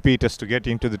for St. Peter's to get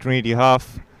into the Trinity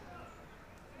half.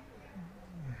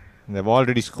 They've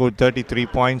already scored 33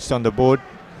 points on the board.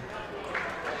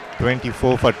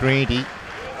 24 for Trinity.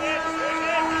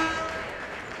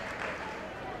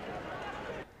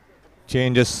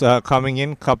 Changes coming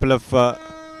in. Couple of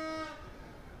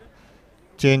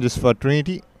changes for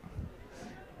Trinity.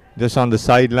 Just on the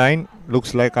sideline.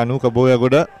 Looks like Anuka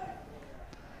Boyagoda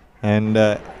and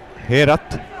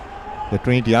Herat. The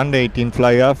Trinity under 18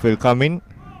 fly-off will come in.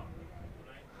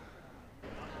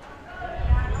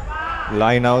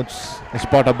 Line-outs, a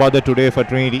spot of bother today for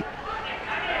Trinity.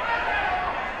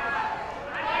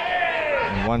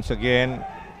 And once again,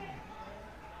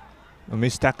 a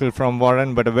missed tackle from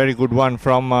Warren, but a very good one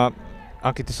from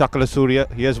Akita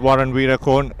Sakalasurya. Here's Warren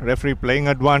Veerakon, referee playing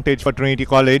advantage for Trinity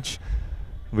College.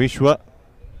 Vishwa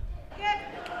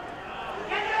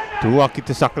to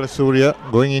Akita Sakalasurya,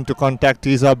 going into contact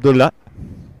is Abdullah.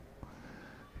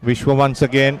 Vishwa once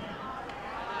again,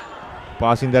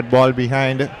 passing that ball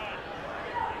behind.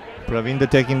 Pravinda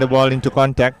taking the ball into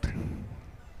contact.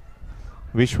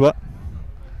 Vishwa,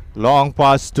 long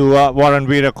pass to Warren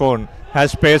Veerakon,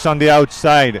 has space on the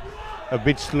outside. A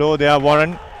bit slow there,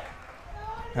 Warren.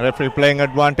 Referee playing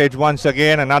advantage once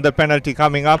again. Another penalty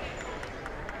coming up.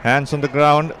 Hands on the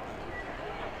ground.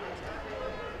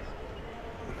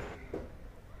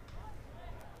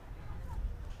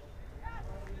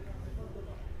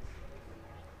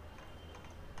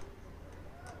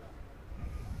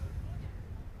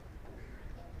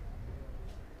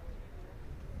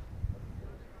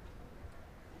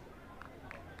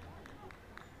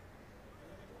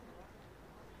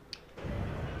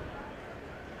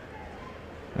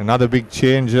 Another big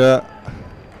change. The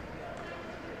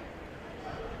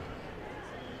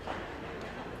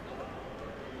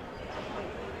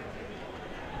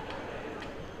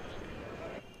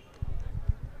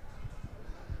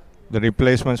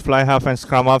replacements, fly half and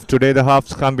scrum half. Today the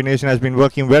halves combination has been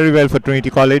working very well for Trinity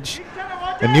College.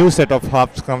 A new set of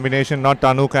halves combination, not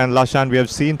Anuka and Lashan we have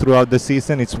seen throughout the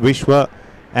season. It's Vishwa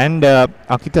and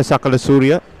Akita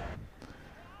Sakalasurya.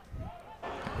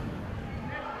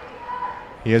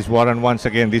 Here's Warren once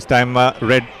again. This time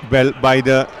read well by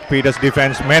the Peters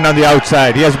defense. Men on the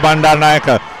outside. Here's Bandar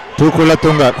Nayaka to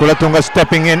Kulatunga. Kulatunga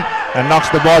stepping in and knocks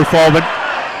the ball forward.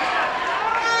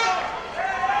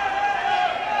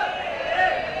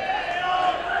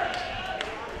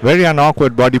 Very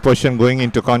awkward body position going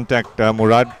into contact,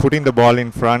 Murad, putting the ball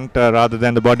in front rather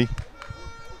than the body.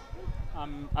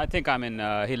 I think,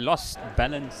 he lost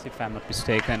balance, if I'm not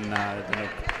mistaken.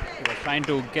 He was trying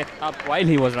to get up while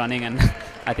he was running, and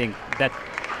I think that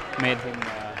made him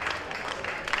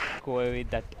go away with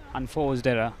that unforced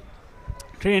error.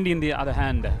 Trinity, on the other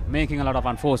hand, making a lot of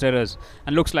unforced errors,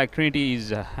 and looks like Trinity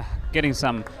is getting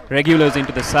some regulars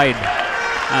into the side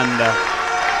and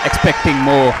expecting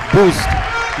more boost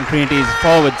in Trinity's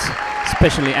forwards,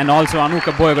 especially, and also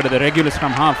Anuka Boyagoda, the regulars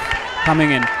from half,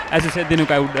 coming in. As you said,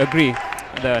 Dinuk, I would agree.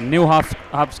 The new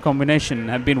halves combination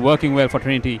have been working well for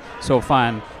Trinity so far,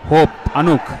 and hope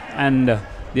Anuk and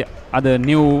the other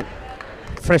new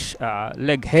fresh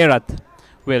leg Herath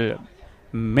will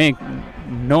make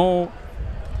no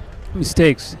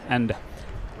mistakes and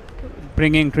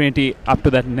bringing Trinity up to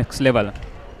that next level.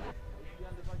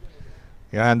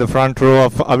 Yeah, and the front row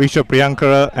of Avisha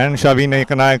Priyankara and Shavina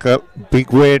Ekanayaka,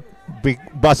 big weight, big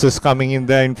buses coming in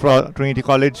there in Trinity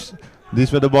College.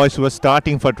 These were the boys who were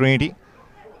starting for Trinity.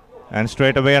 And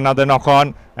straight away another knock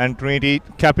on, and Trinity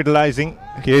capitalizing.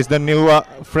 Here's the new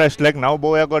fresh leg. Now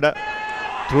Boyagoda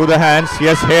through the hands.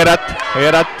 Yes,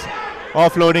 Herath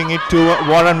offloading it to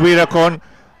Warren Veerakon.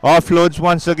 Offloads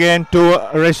once again to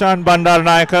Reshan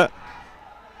Bandaranaike.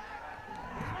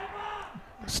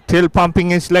 Still pumping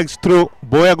his legs through.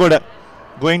 Boyagoda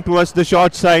going towards the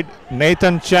short side.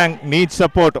 Nathan Chang needs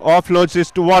support. Offloads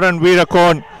this to Warren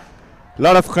Veerakon.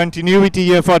 Lot of continuity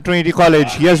here for Trinity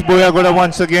College. Yes, Boyagoda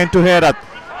once again to Herath.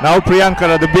 Now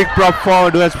Priyankara, the big prop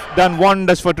forward who has done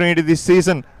wonders for Trinity this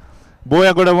season.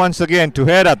 Boyagoda once again to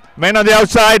Herath. Men on the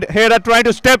outside. Herath trying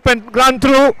to step and run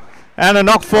through. And a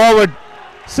knock forward,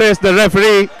 says the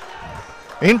referee.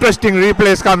 Interesting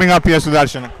replays coming up here,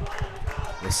 Sudarshan.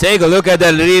 Let's take a look at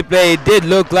that replay. It did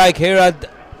look like Herath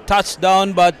touched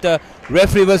down, but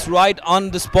referee was right on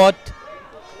the spot.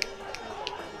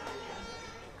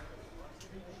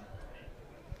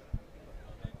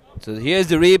 So here's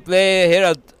the replay.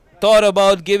 Herath thought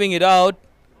about giving it out.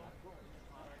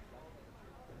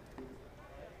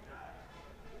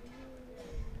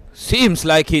 Seems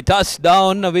like he touched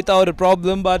down without a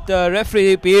problem, but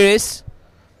referee Pires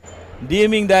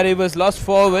deeming that it was lost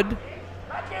forward.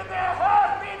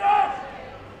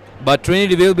 But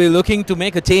Trinity will be looking to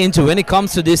make a change when it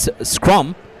comes to this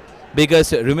scrum,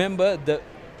 because remember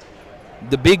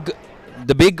the big.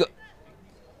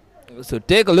 So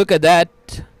take a look at that.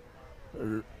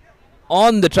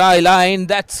 On the try line,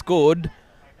 that scored.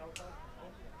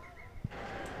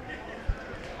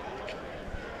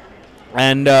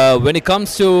 And when it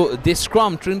comes to this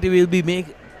scrum, Trinity will be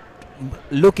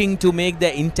looking to make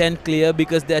their intent clear,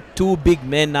 because their two big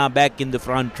men are back in the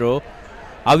front row.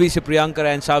 Avisha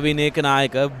Priyankara and Shavina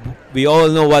Ekanayaka, we all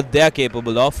know what they are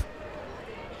capable of.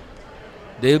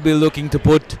 They'll be looking to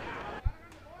put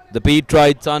the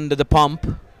Petrites under the pump.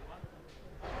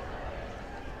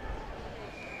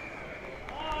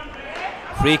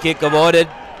 Free kick awarded.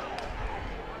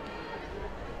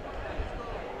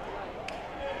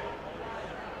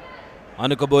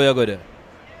 Anuka Boyagoda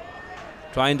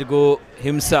trying to go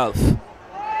himself.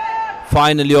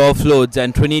 Finally offloads,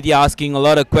 and Trinity asking a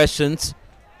lot of questions.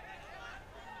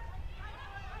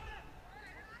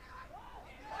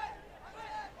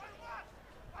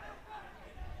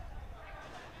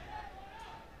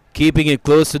 Keeping it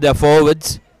close to their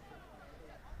forwards.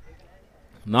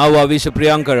 Now Avisha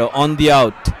Priyankara on the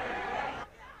out.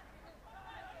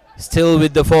 Still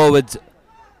with the forwards.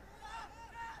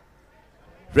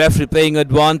 Referee playing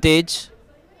advantage.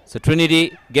 So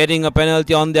Trinity getting a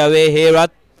penalty on their way. Herath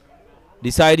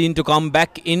deciding to come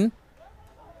back in.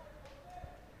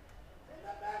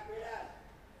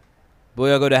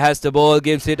 Boyagoda has the ball,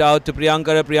 gives it out to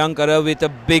Priyankara. Priyankara with a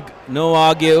big no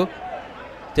argue.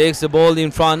 Takes the ball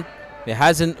in front. We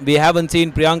haven't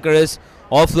seen Priyankara's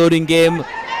offloading game.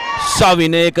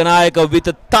 Shavina Ekanayaka with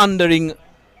a thundering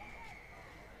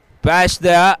bash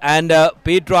there, and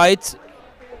Petrites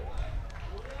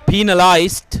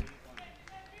penalized.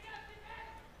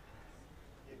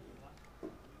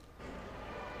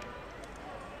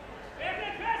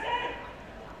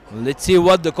 Let's see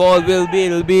what the call will be. It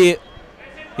will be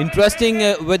interesting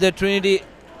whether Trinity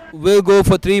will go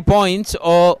for 3 points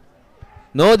or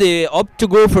no, they opt to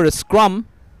go for a scrum.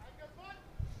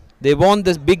 They want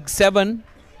this big 7.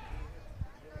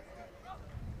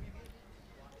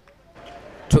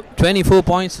 24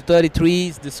 points to 33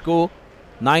 is the score.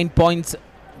 9 points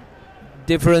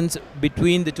difference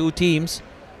between the two teams.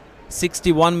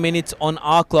 61 minutes on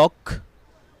our clock.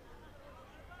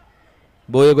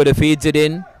 Boyagoda feeds it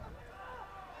in.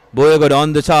 Boyagoda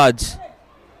on the charge.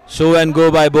 Show and go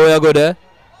by Boyagoda.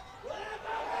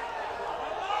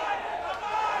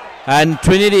 And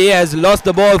Trinity has lost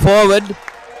the ball forward.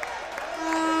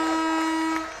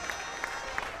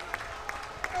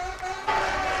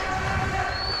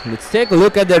 Let's take a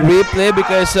look at the replay,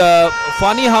 because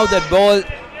funny how that ball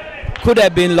could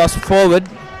have been lost forward.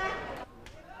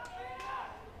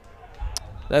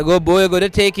 There go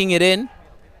Boyagoda taking it in.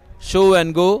 Show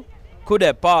and go. Could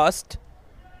have passed.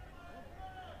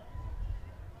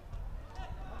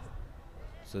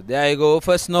 So there you go.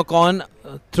 First knock on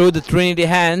through the Trinity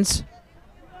hands.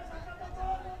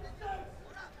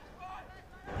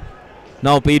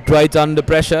 Now Pete Wright's under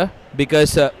pressure,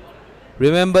 because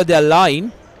remember their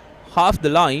line, half the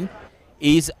line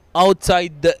is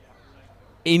outside the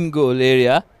in-goal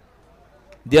area.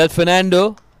 There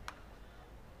Fernando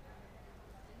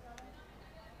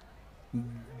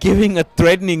giving a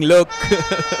threatening look.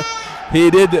 He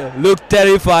did look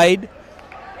terrified.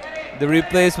 The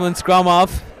replacement scrum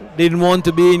half didn't want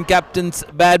to be in captain's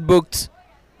bad books.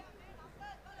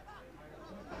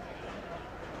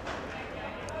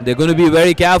 They're going to be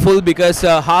very careful, because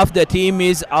half the team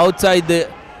is outside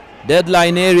the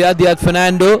deadline area. There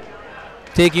Fernando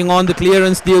taking on the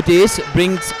clearance duties,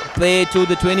 brings play to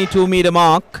the 22-meter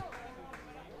mark.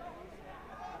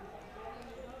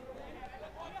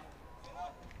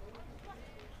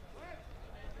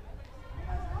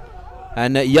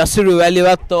 And Yasuru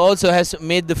Valivatta also has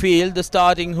made the field, the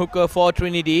starting hooker for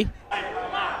Trinity.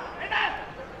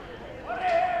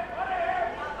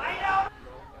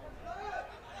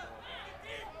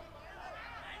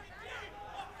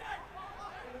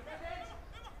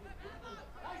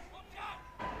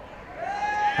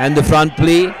 And the front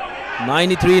play,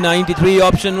 93-93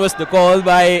 option was the call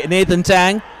by Nathan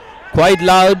Chang. Quite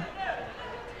loud.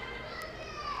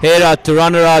 Here to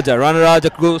Ranaraja.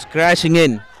 Ranaraja goes crashing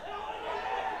in.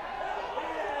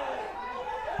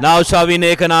 Now Shavin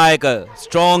Ekanayaka.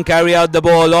 Strong carry out the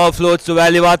ball. Offloads to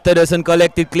Valivatta. Doesn't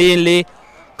collect it cleanly.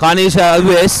 Kanisha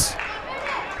Alves.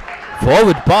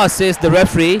 Forward pass, says the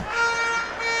referee.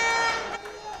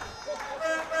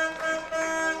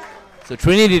 So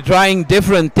Trinity trying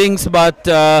different things, but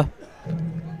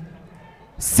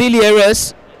silly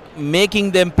errors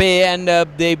making them pay, and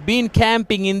they've been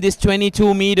camping in this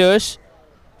 22 meters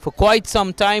for quite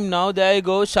some time now. There you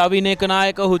go, Shavin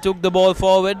Ekanayaka, who took the ball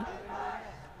forward,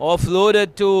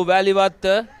 offloaded to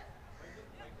Valivatta.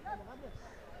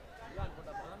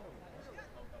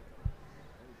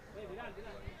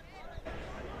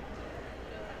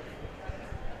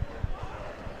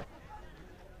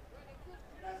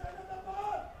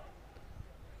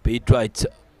 Pete Wright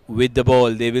with the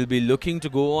ball. They will be looking to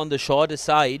go on the shorter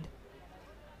side,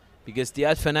 because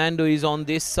Diaz Fernando is on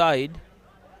this side.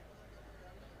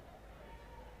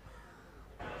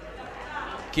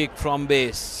 Kick from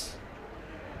base.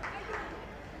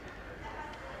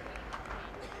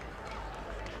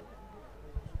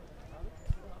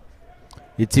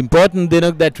 It's important,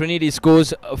 Dinuk, that Trinity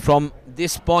scores from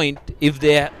this point if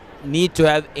they need to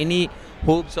have any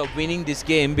hopes of winning this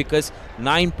game, because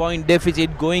 9-point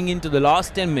deficit going into the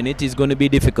last 10 minutes is going to be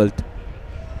difficult.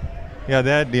 Yeah,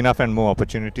 they had enough and more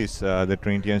opportunities, the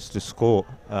Trinitians, to score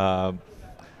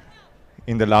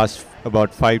in the last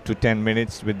about 5 to 10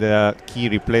 minutes, with the key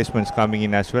replacements coming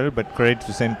in as well. But credit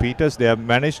to St. Peter's, they have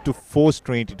managed to force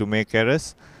Trinity to make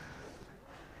errors.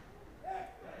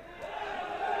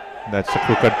 That's a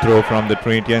crooked throw from the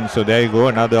Trinitians. So there you go,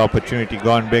 another opportunity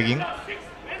gone begging.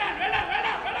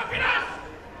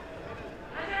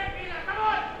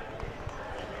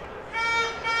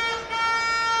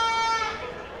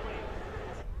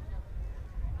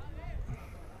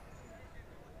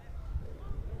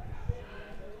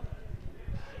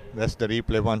 That's the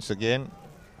replay once again.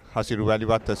 Hasiru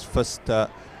Valivatta's first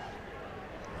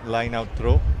line out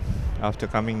throw after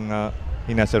coming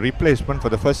in as a replacement for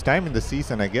the first time in the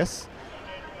season, I guess.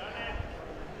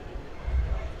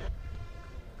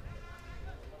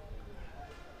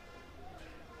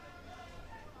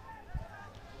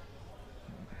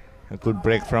 A good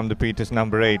break from the Peters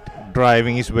number 8,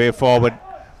 driving his way forward.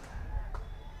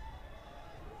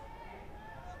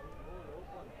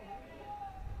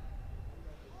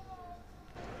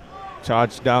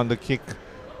 Charge down the kick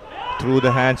through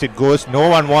the hands. It goes. No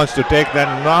one wants to take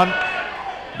that run.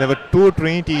 There were two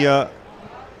Trinity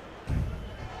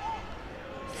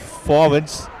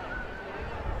forwards.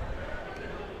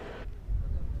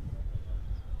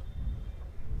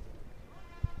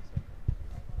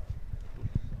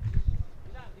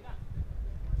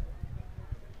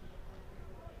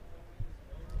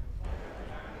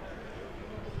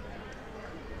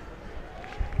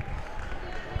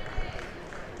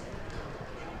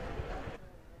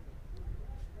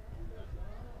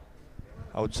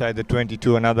 Outside the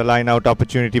 22, another line out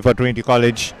opportunity for Trinity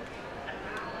College.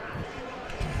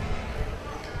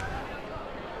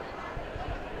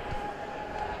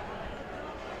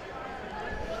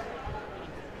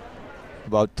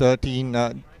 About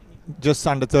 13, just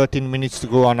under 13 minutes to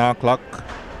go on our clock.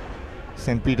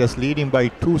 St. Peter's leading by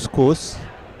 2 scores.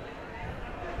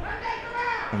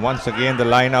 And once again, the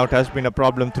line out has been a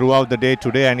problem throughout the day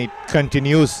today, and it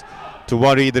continues to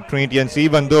worry the Trinitians,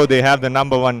 even though they have the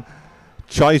number 1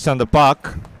 choice on the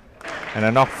park and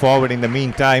a knock forward in the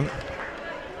meantime.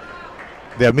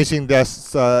 They are missing their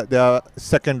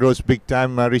second rows big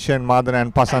time, Rishan Madan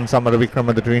and Pasan Samara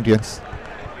Vikram, the Trinitians.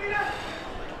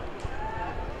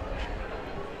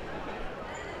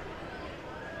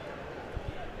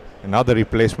 Another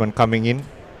replacement coming in.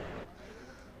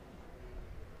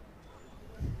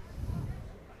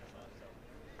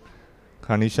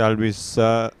 Kanish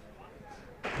Alvis,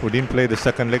 who didn't play the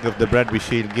second leg of the Bradby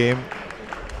Shield game,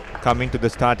 coming to the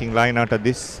starting line out of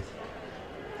this.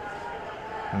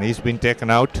 And he's been taken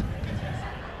out.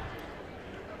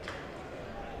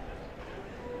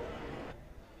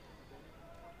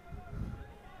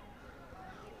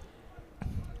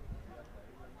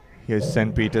 Here's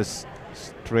St. Peter's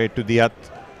straight to the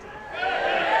earth.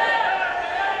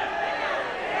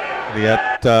 The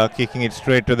earth kicking it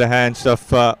straight to the hands of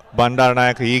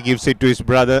Bandaranayak. He gives it to his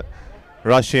brother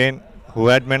Rashin, who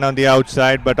had men on the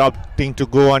outside but opting to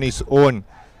go on his own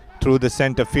through the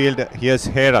center field. Here's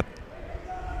Herat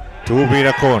to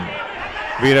Veerakon.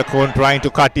 Veerakon trying to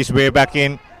cut his way back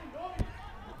in.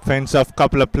 Fence of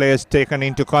couple of players taken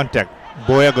into contact.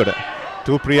 Boyagoda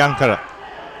to Priyankara.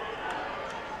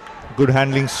 Good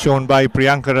handling shown by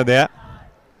Priyankara there.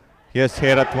 Here's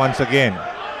Herat once again.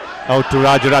 Out to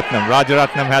Rajaratnam.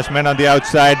 Rajaratnam has men on the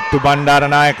outside to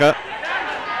Bandaranayaka.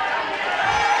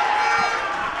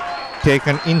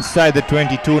 Taken inside the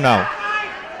 22 now.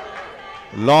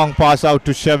 Long pass out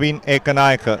to Shavin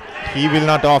Ekanayaka. He will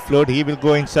not offload. He will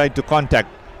go inside to contact.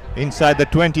 Inside the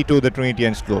 22 the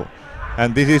Trinitians go.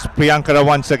 And this is Priyankara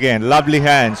once again. Lovely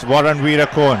hands. Warren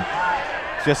Veerakon.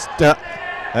 Just an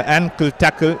ankle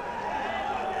tackle.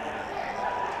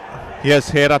 Here's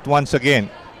Herat once again.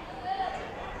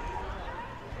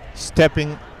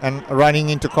 Stepping and running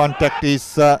into contact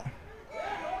is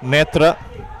Netra.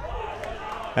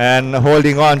 And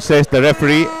holding on, says the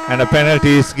referee, and a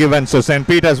penalty is given. So St.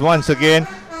 Peter's once again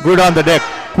good on the deck.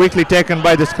 Quickly taken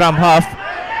by the scrum half.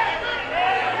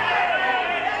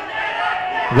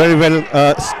 Very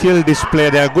well skill display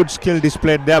there. Good skill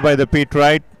displayed there by the Pete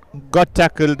Wright. Got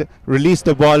tackled, released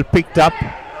the ball, picked up.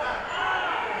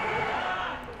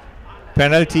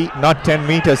 Penalty, not 10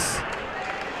 meters,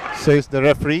 says the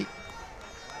referee.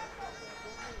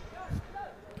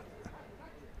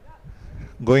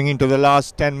 Going into the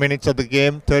last 10 minutes of the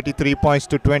game, 33 points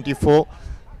to 24.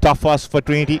 Tough ask for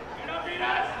Trinity.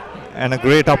 And a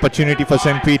great opportunity for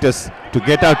St. Peter's to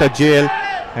get out of jail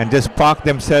and just park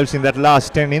themselves in that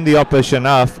last 10 in the opposition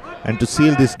half and to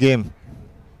seal this game.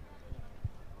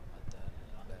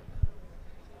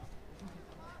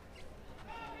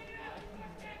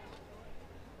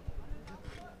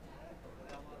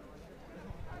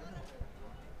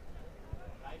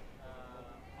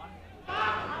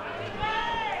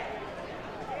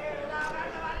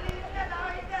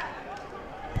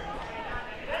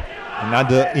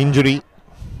 Another injury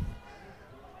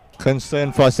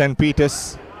concern for St.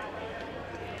 Peter's.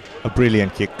 A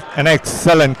brilliant kick, an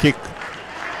excellent kick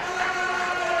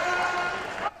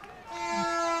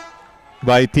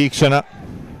by Tikshana.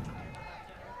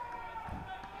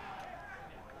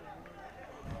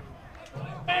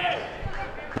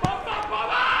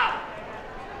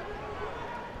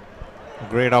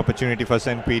 Great opportunity for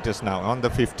St. Peter's now on the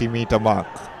 50-meter mark.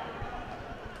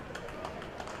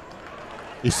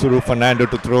 Isuru Fernando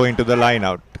to throw into the line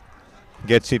out.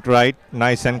 Gets it right,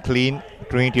 nice and clean.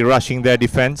 Trinity rushing their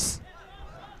defense.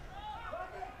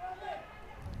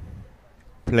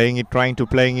 Trying to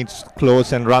playing it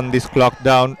close and run this clock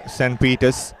down, St.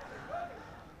 Peter's.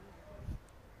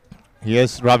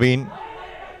 Here's Raveen.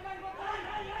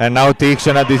 And now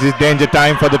Tikshana, this is danger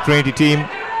time for the Trinity team.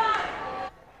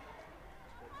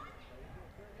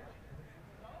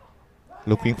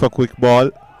 Looking for quick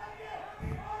ball.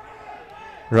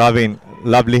 Ravin,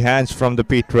 lovely hands from the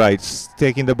Pete Wrights,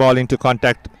 taking the ball into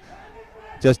contact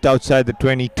just outside the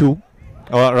 22,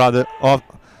 or rather off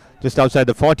just outside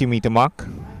the 40-meter mark.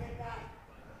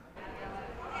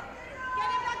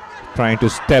 Trying to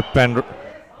step and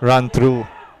run through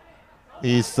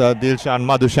is Dilshan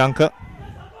Madhushankar.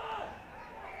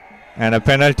 And a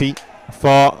penalty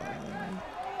for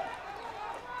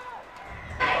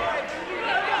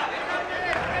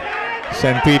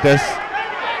St. Peter's.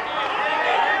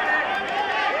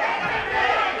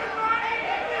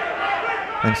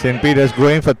 And St. Peter's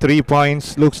going for 3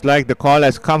 points. Looks like the call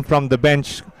has come from the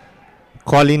bench.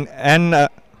 Colin and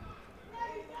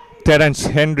Terence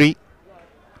Henry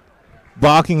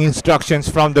barking instructions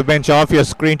from the bench off your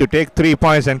screen to take 3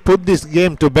 points and put this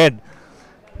game to bed,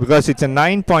 because it's a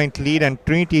 9-point lead and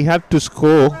Trinity have to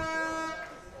score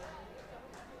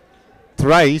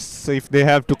thrice if they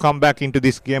have to come back into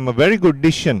this game. A very good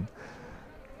decision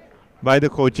by the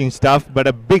coaching staff, but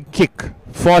a big kick,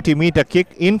 40-meter kick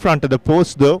in front of the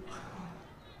post though.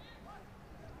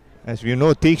 As you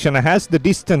know, Tikshana has the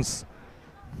distance.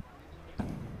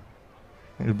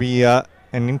 It'll be an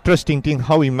interesting thing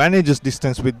how he manages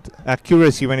distance with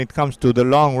accuracy when it comes to the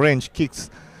long range kicks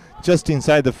just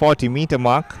inside the 40-meter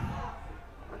mark.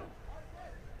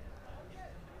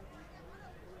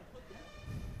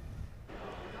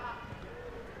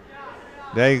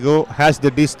 There you go, has the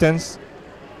distance.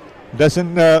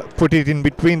 Doesn't put it in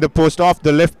between the post. Off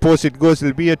the left post it goes.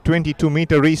 It'll be a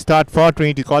 22-meter restart for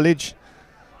Trinity College.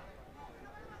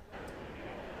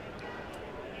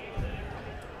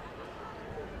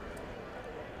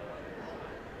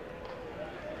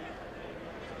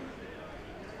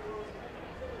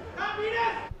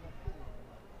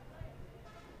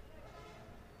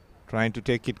 Trying to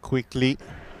take it quickly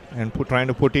and trying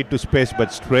to put it to space,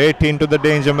 but straight into the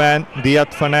danger man,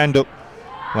 Diath Fernando.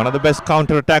 One of the best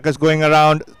counter-attackers going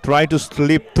around. Try to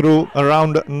slip through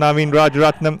around Naveen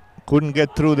Rajaratnam. Couldn't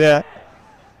get through there.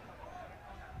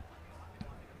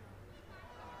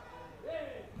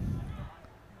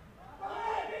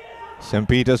 St.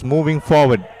 Peter's moving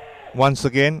forward once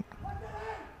again.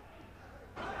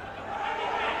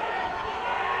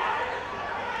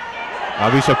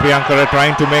 Abhisha Priyankara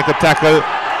trying to make a tackle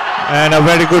and a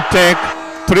very good take.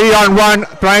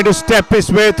 3-on-1, trying to step his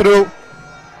way through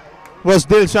was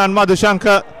Dilshan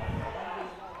Madhushankar.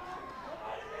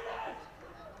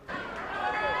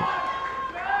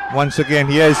 Once again,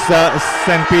 here's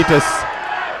St. Peter's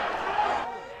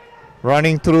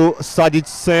running through Sajid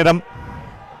Seram.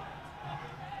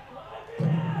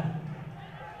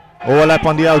 Overlap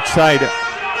on the outside.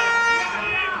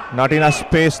 Not enough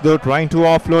space though, trying to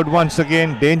offload once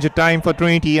again. Danger time for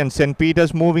Trinity, and St.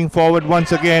 Peter's moving forward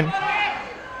once again.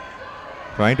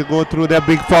 Trying to go through their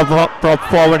big prop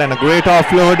forward, and a great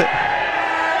offload.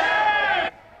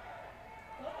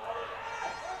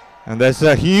 And there's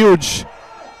a huge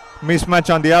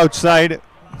mismatch on the outside.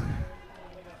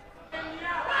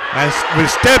 And will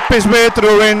step his way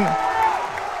through in.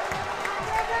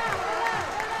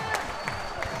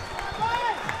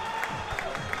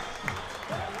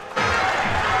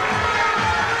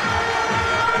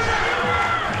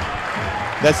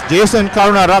 That's Jason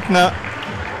Karunaratna,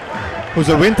 who's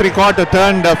a win three-quarter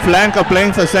turned flanker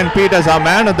playing for St. Peter's, our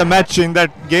man of the match in that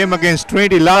game against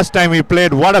Trinity last time he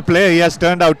played. What a player he has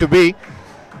turned out to be.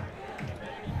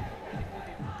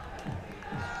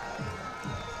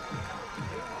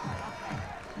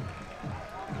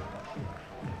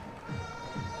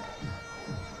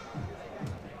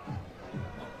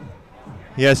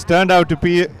 He has turned out to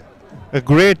be a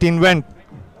great invent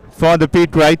for the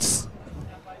Pete Wrights.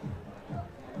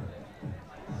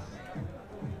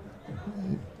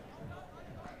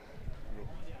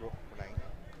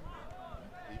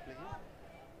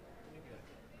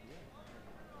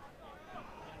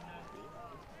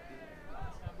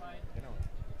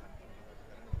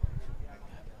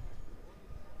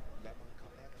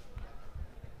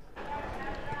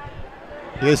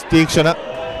 Here's Tikshana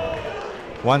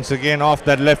once again off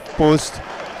that left post.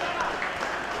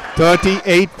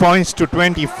 38 points to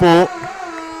 24.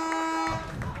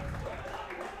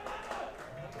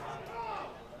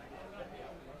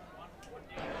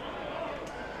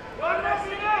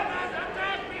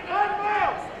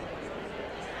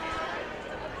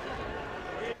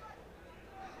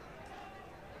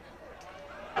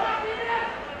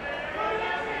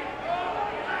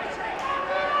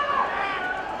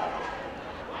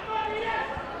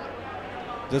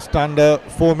 Just under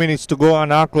 4 minutes to go on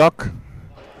our clock.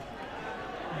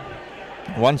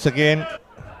 Once again,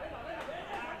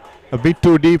 a bit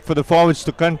too deep for the forwards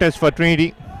to contest for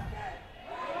Trinity.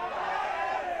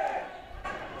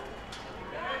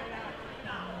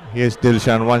 Here's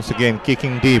Dilshan once again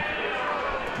kicking deep,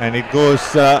 and it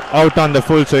goes out on the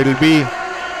full, so it'll be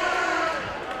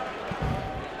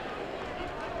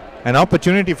an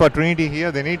opportunity for Trinity here.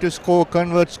 They need to score,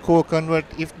 convert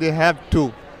if they have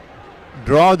to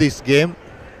draw this game.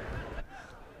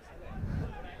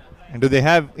 And do they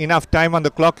have enough time on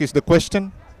the clock is the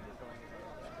question.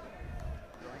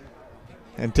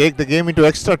 And take the game into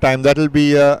extra time. That will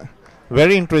be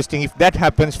very interesting if that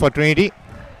happens for Trinity.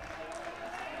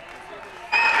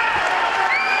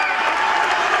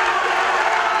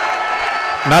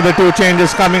 Another 2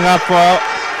 changes coming up for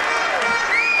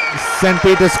St.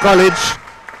 Peter's College.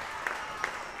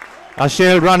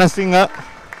 Ashel Ranasinghe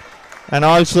and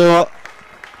also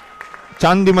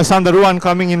Chandima Sandaruwan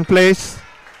coming in place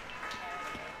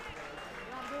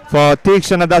for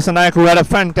Theekshana Dasanayak, who had a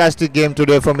fantastic game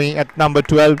today for me at number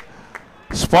 12.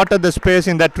 Spotted the space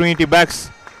in that Trinity backs,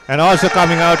 and also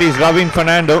coming out is Ravin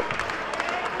Fernando.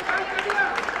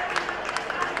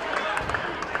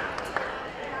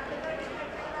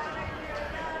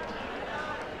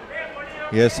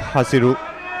 Yes, Hasiru.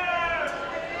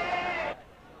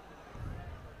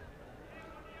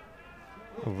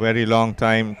 A very long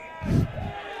time.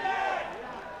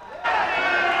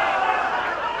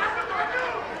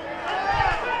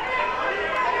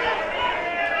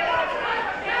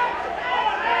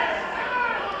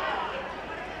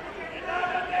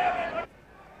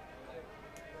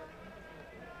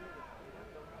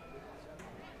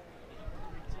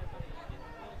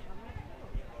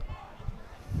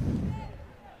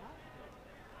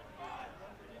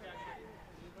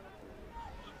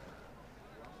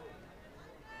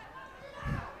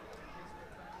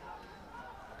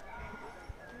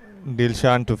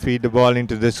 Dilshan to feed the ball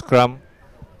into the scrum.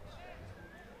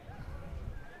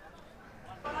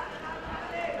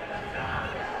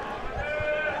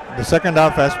 The second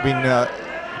half has been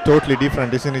totally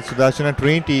different, isn't it, Sudarshana?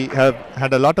 Trinity have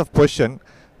had a lot of possession,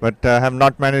 but have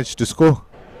not managed to score.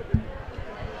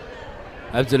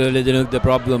 Absolutely, Dinuk. The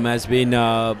problem has been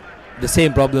the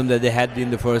same problem that they had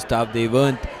in the first half. They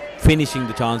weren't finishing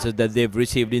the chances that they've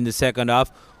received in the second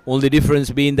half. Only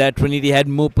difference being that Trinity had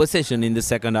more possession in the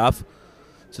second half.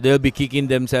 So they'll be kicking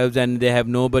themselves and they have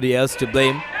nobody else to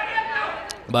blame.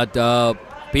 But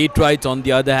Petrites, on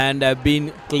the other hand, have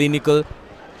been clinical.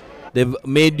 They've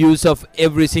made use of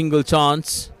every single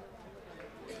chance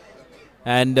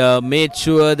and made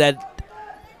sure that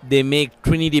they make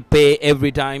Trinity pay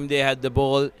every time they had the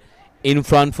ball in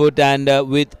front foot. And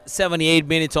with 78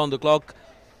 minutes on the clock,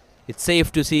 it's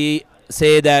safe to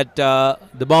say that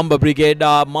the Bomber Brigade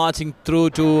are marching through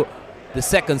to the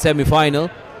second semi-final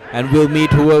and will meet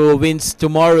whoever wins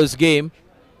tomorrow's game.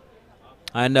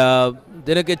 And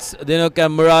Dinuk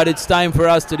and Murad, it's time for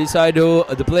us to decide who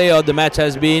the player of the match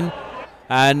has been.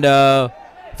 And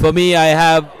for me,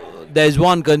 there's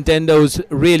one contender who's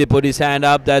really put his hand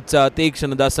up. That's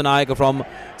Theekshana Dasanayak from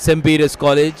St. Peter's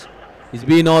College. He's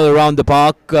been all around the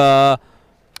park.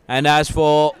 And as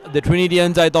for the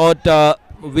Trinitians, I thought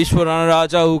Vishwa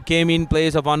Ranaraja, who came in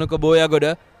place of Anuka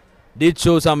Boyagoda, did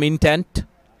show some intent.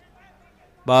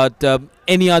 But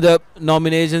any other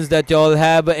nominations that you all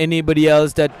have, anybody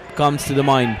else that comes to the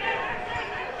mind?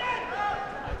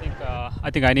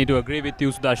 I think I need to agree with you,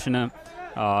 Sudarshana.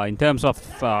 In terms of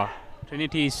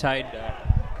Trinity's side,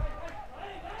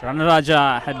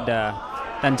 Ranaraja had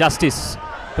done justice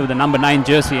to the number 9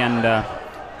 jersey, and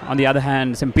on the other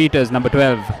hand, St. Peter's number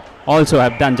 12 also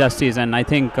have done justice, and I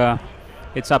think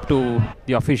it's up to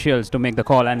the officials to make the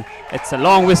call. And it's a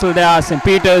long whistle there. St.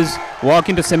 Peter's walk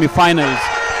into semi-finals.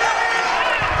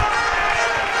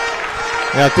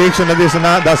 Yeah, Theekshana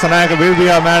Dasanayak will be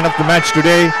our man of the match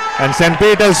today, and St.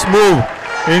 Peter's move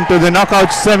into the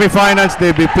knockout semi-finals.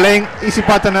 They'll be playing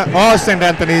Isipatana or St.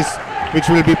 Anthony's, which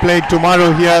will be played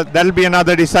tomorrow here. That'll be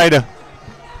another decider.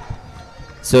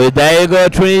 So there you go,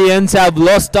 Trinitians have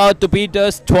lost out to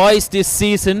Peters twice this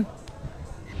season.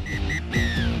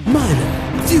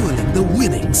 Milo, fueling the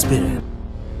winning spirit.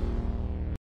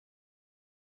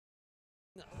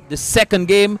 The second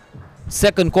game,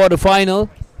 second quarter-final.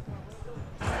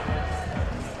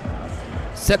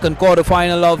 Second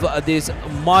quarter-final of this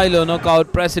Milo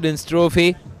Knockout President's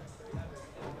Trophy.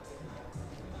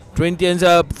 Trinitians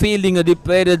are fielding a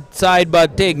depleted side,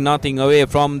 but take nothing away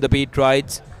from the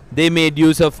Petrites. They made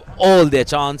use of all their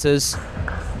chances,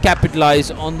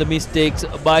 capitalized on the mistakes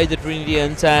by the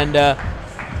Trinitians, and the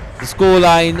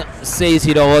scoreline says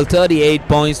it all, 38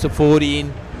 points to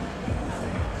 14.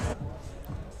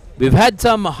 We've had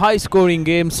some high-scoring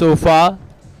games so far.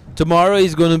 Tomorrow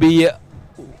is going to be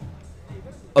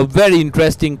a very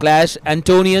interesting clash.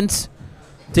 Antonians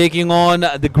taking on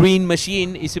the Green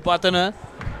Machine, Isipatana,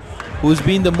 who's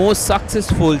been the most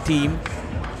successful team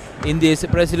in this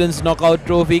President's Knockout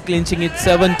Trophy, clinching it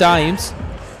 7 times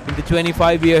in the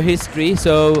 25-year history.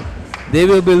 So they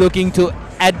will be looking to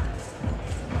add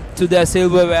to their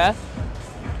silverware.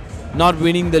 Not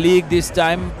winning the league this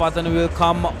time. Patana will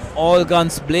come all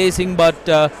guns blazing. But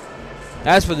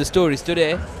as for the stories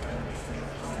today,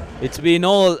 it's been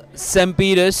all St.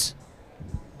 Peter's.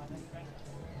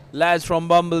 Lads from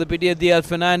Bumble, Diaz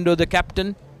Fernando, the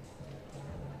captain,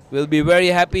 will be very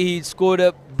happy. He scored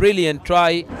a brilliant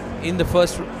try in the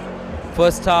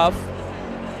first half.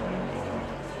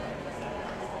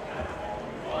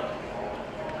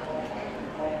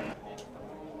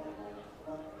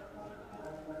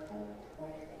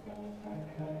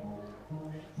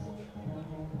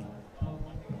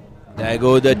 There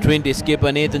go the Trinity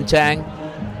skipper Nathan Chang.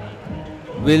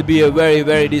 Will be a very,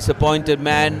 very disappointed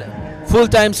man.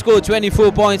 Full-time score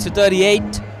 24 points to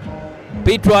 38.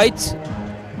 Pete Wright,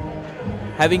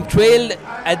 having trailed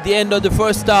at the end of the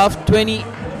first half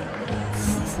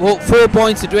 24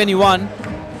 points to 21,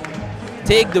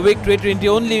 take the victory.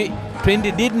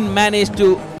 Trinity didn't manage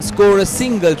to score a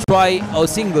single try or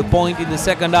single point in the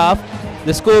second half.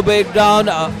 The score breakdown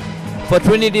for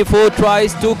Trinity: 4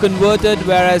 tries, 2 converted,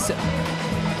 whereas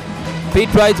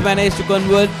Pete Wright managed to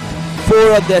convert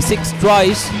 4 of their 6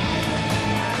 tries,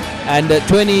 and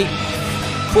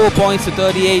 24 points to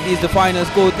 38 is the final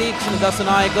score. Tikshana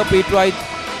Dasanayaka, Pete Wright,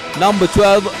 number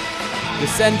 12, the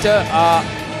center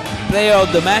player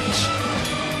of the match,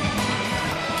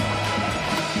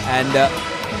 and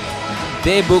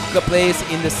they book a place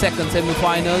in the second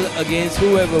semi-final against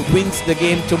whoever wins the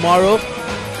game tomorrow.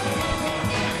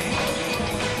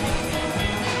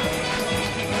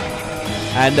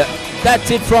 And that's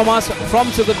it from us from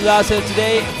Sugatadasa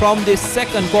today, from this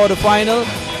second quarter-final.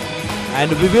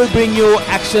 And we will bring you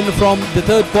action from the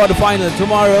third quarter-final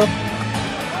tomorrow.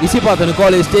 Isipatana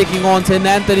College taking on St.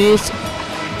 Anthony's.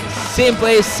 Same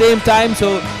place, same time,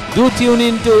 so do tune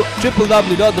in to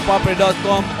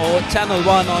www.thepapare.com or Channel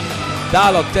 1 on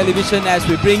Dialogue Television as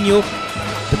we bring you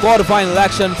the quarter-final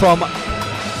action from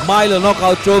Milo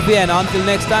Knockout Trophy. And until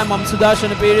next time, I'm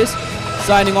Sudarshan Paris,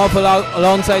 signing off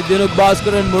alongside Dinuk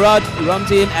Bhaskaran, Murad,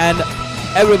 Ramzeen, and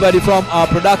everybody from our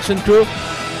production crew,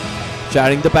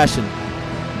 sharing the passion.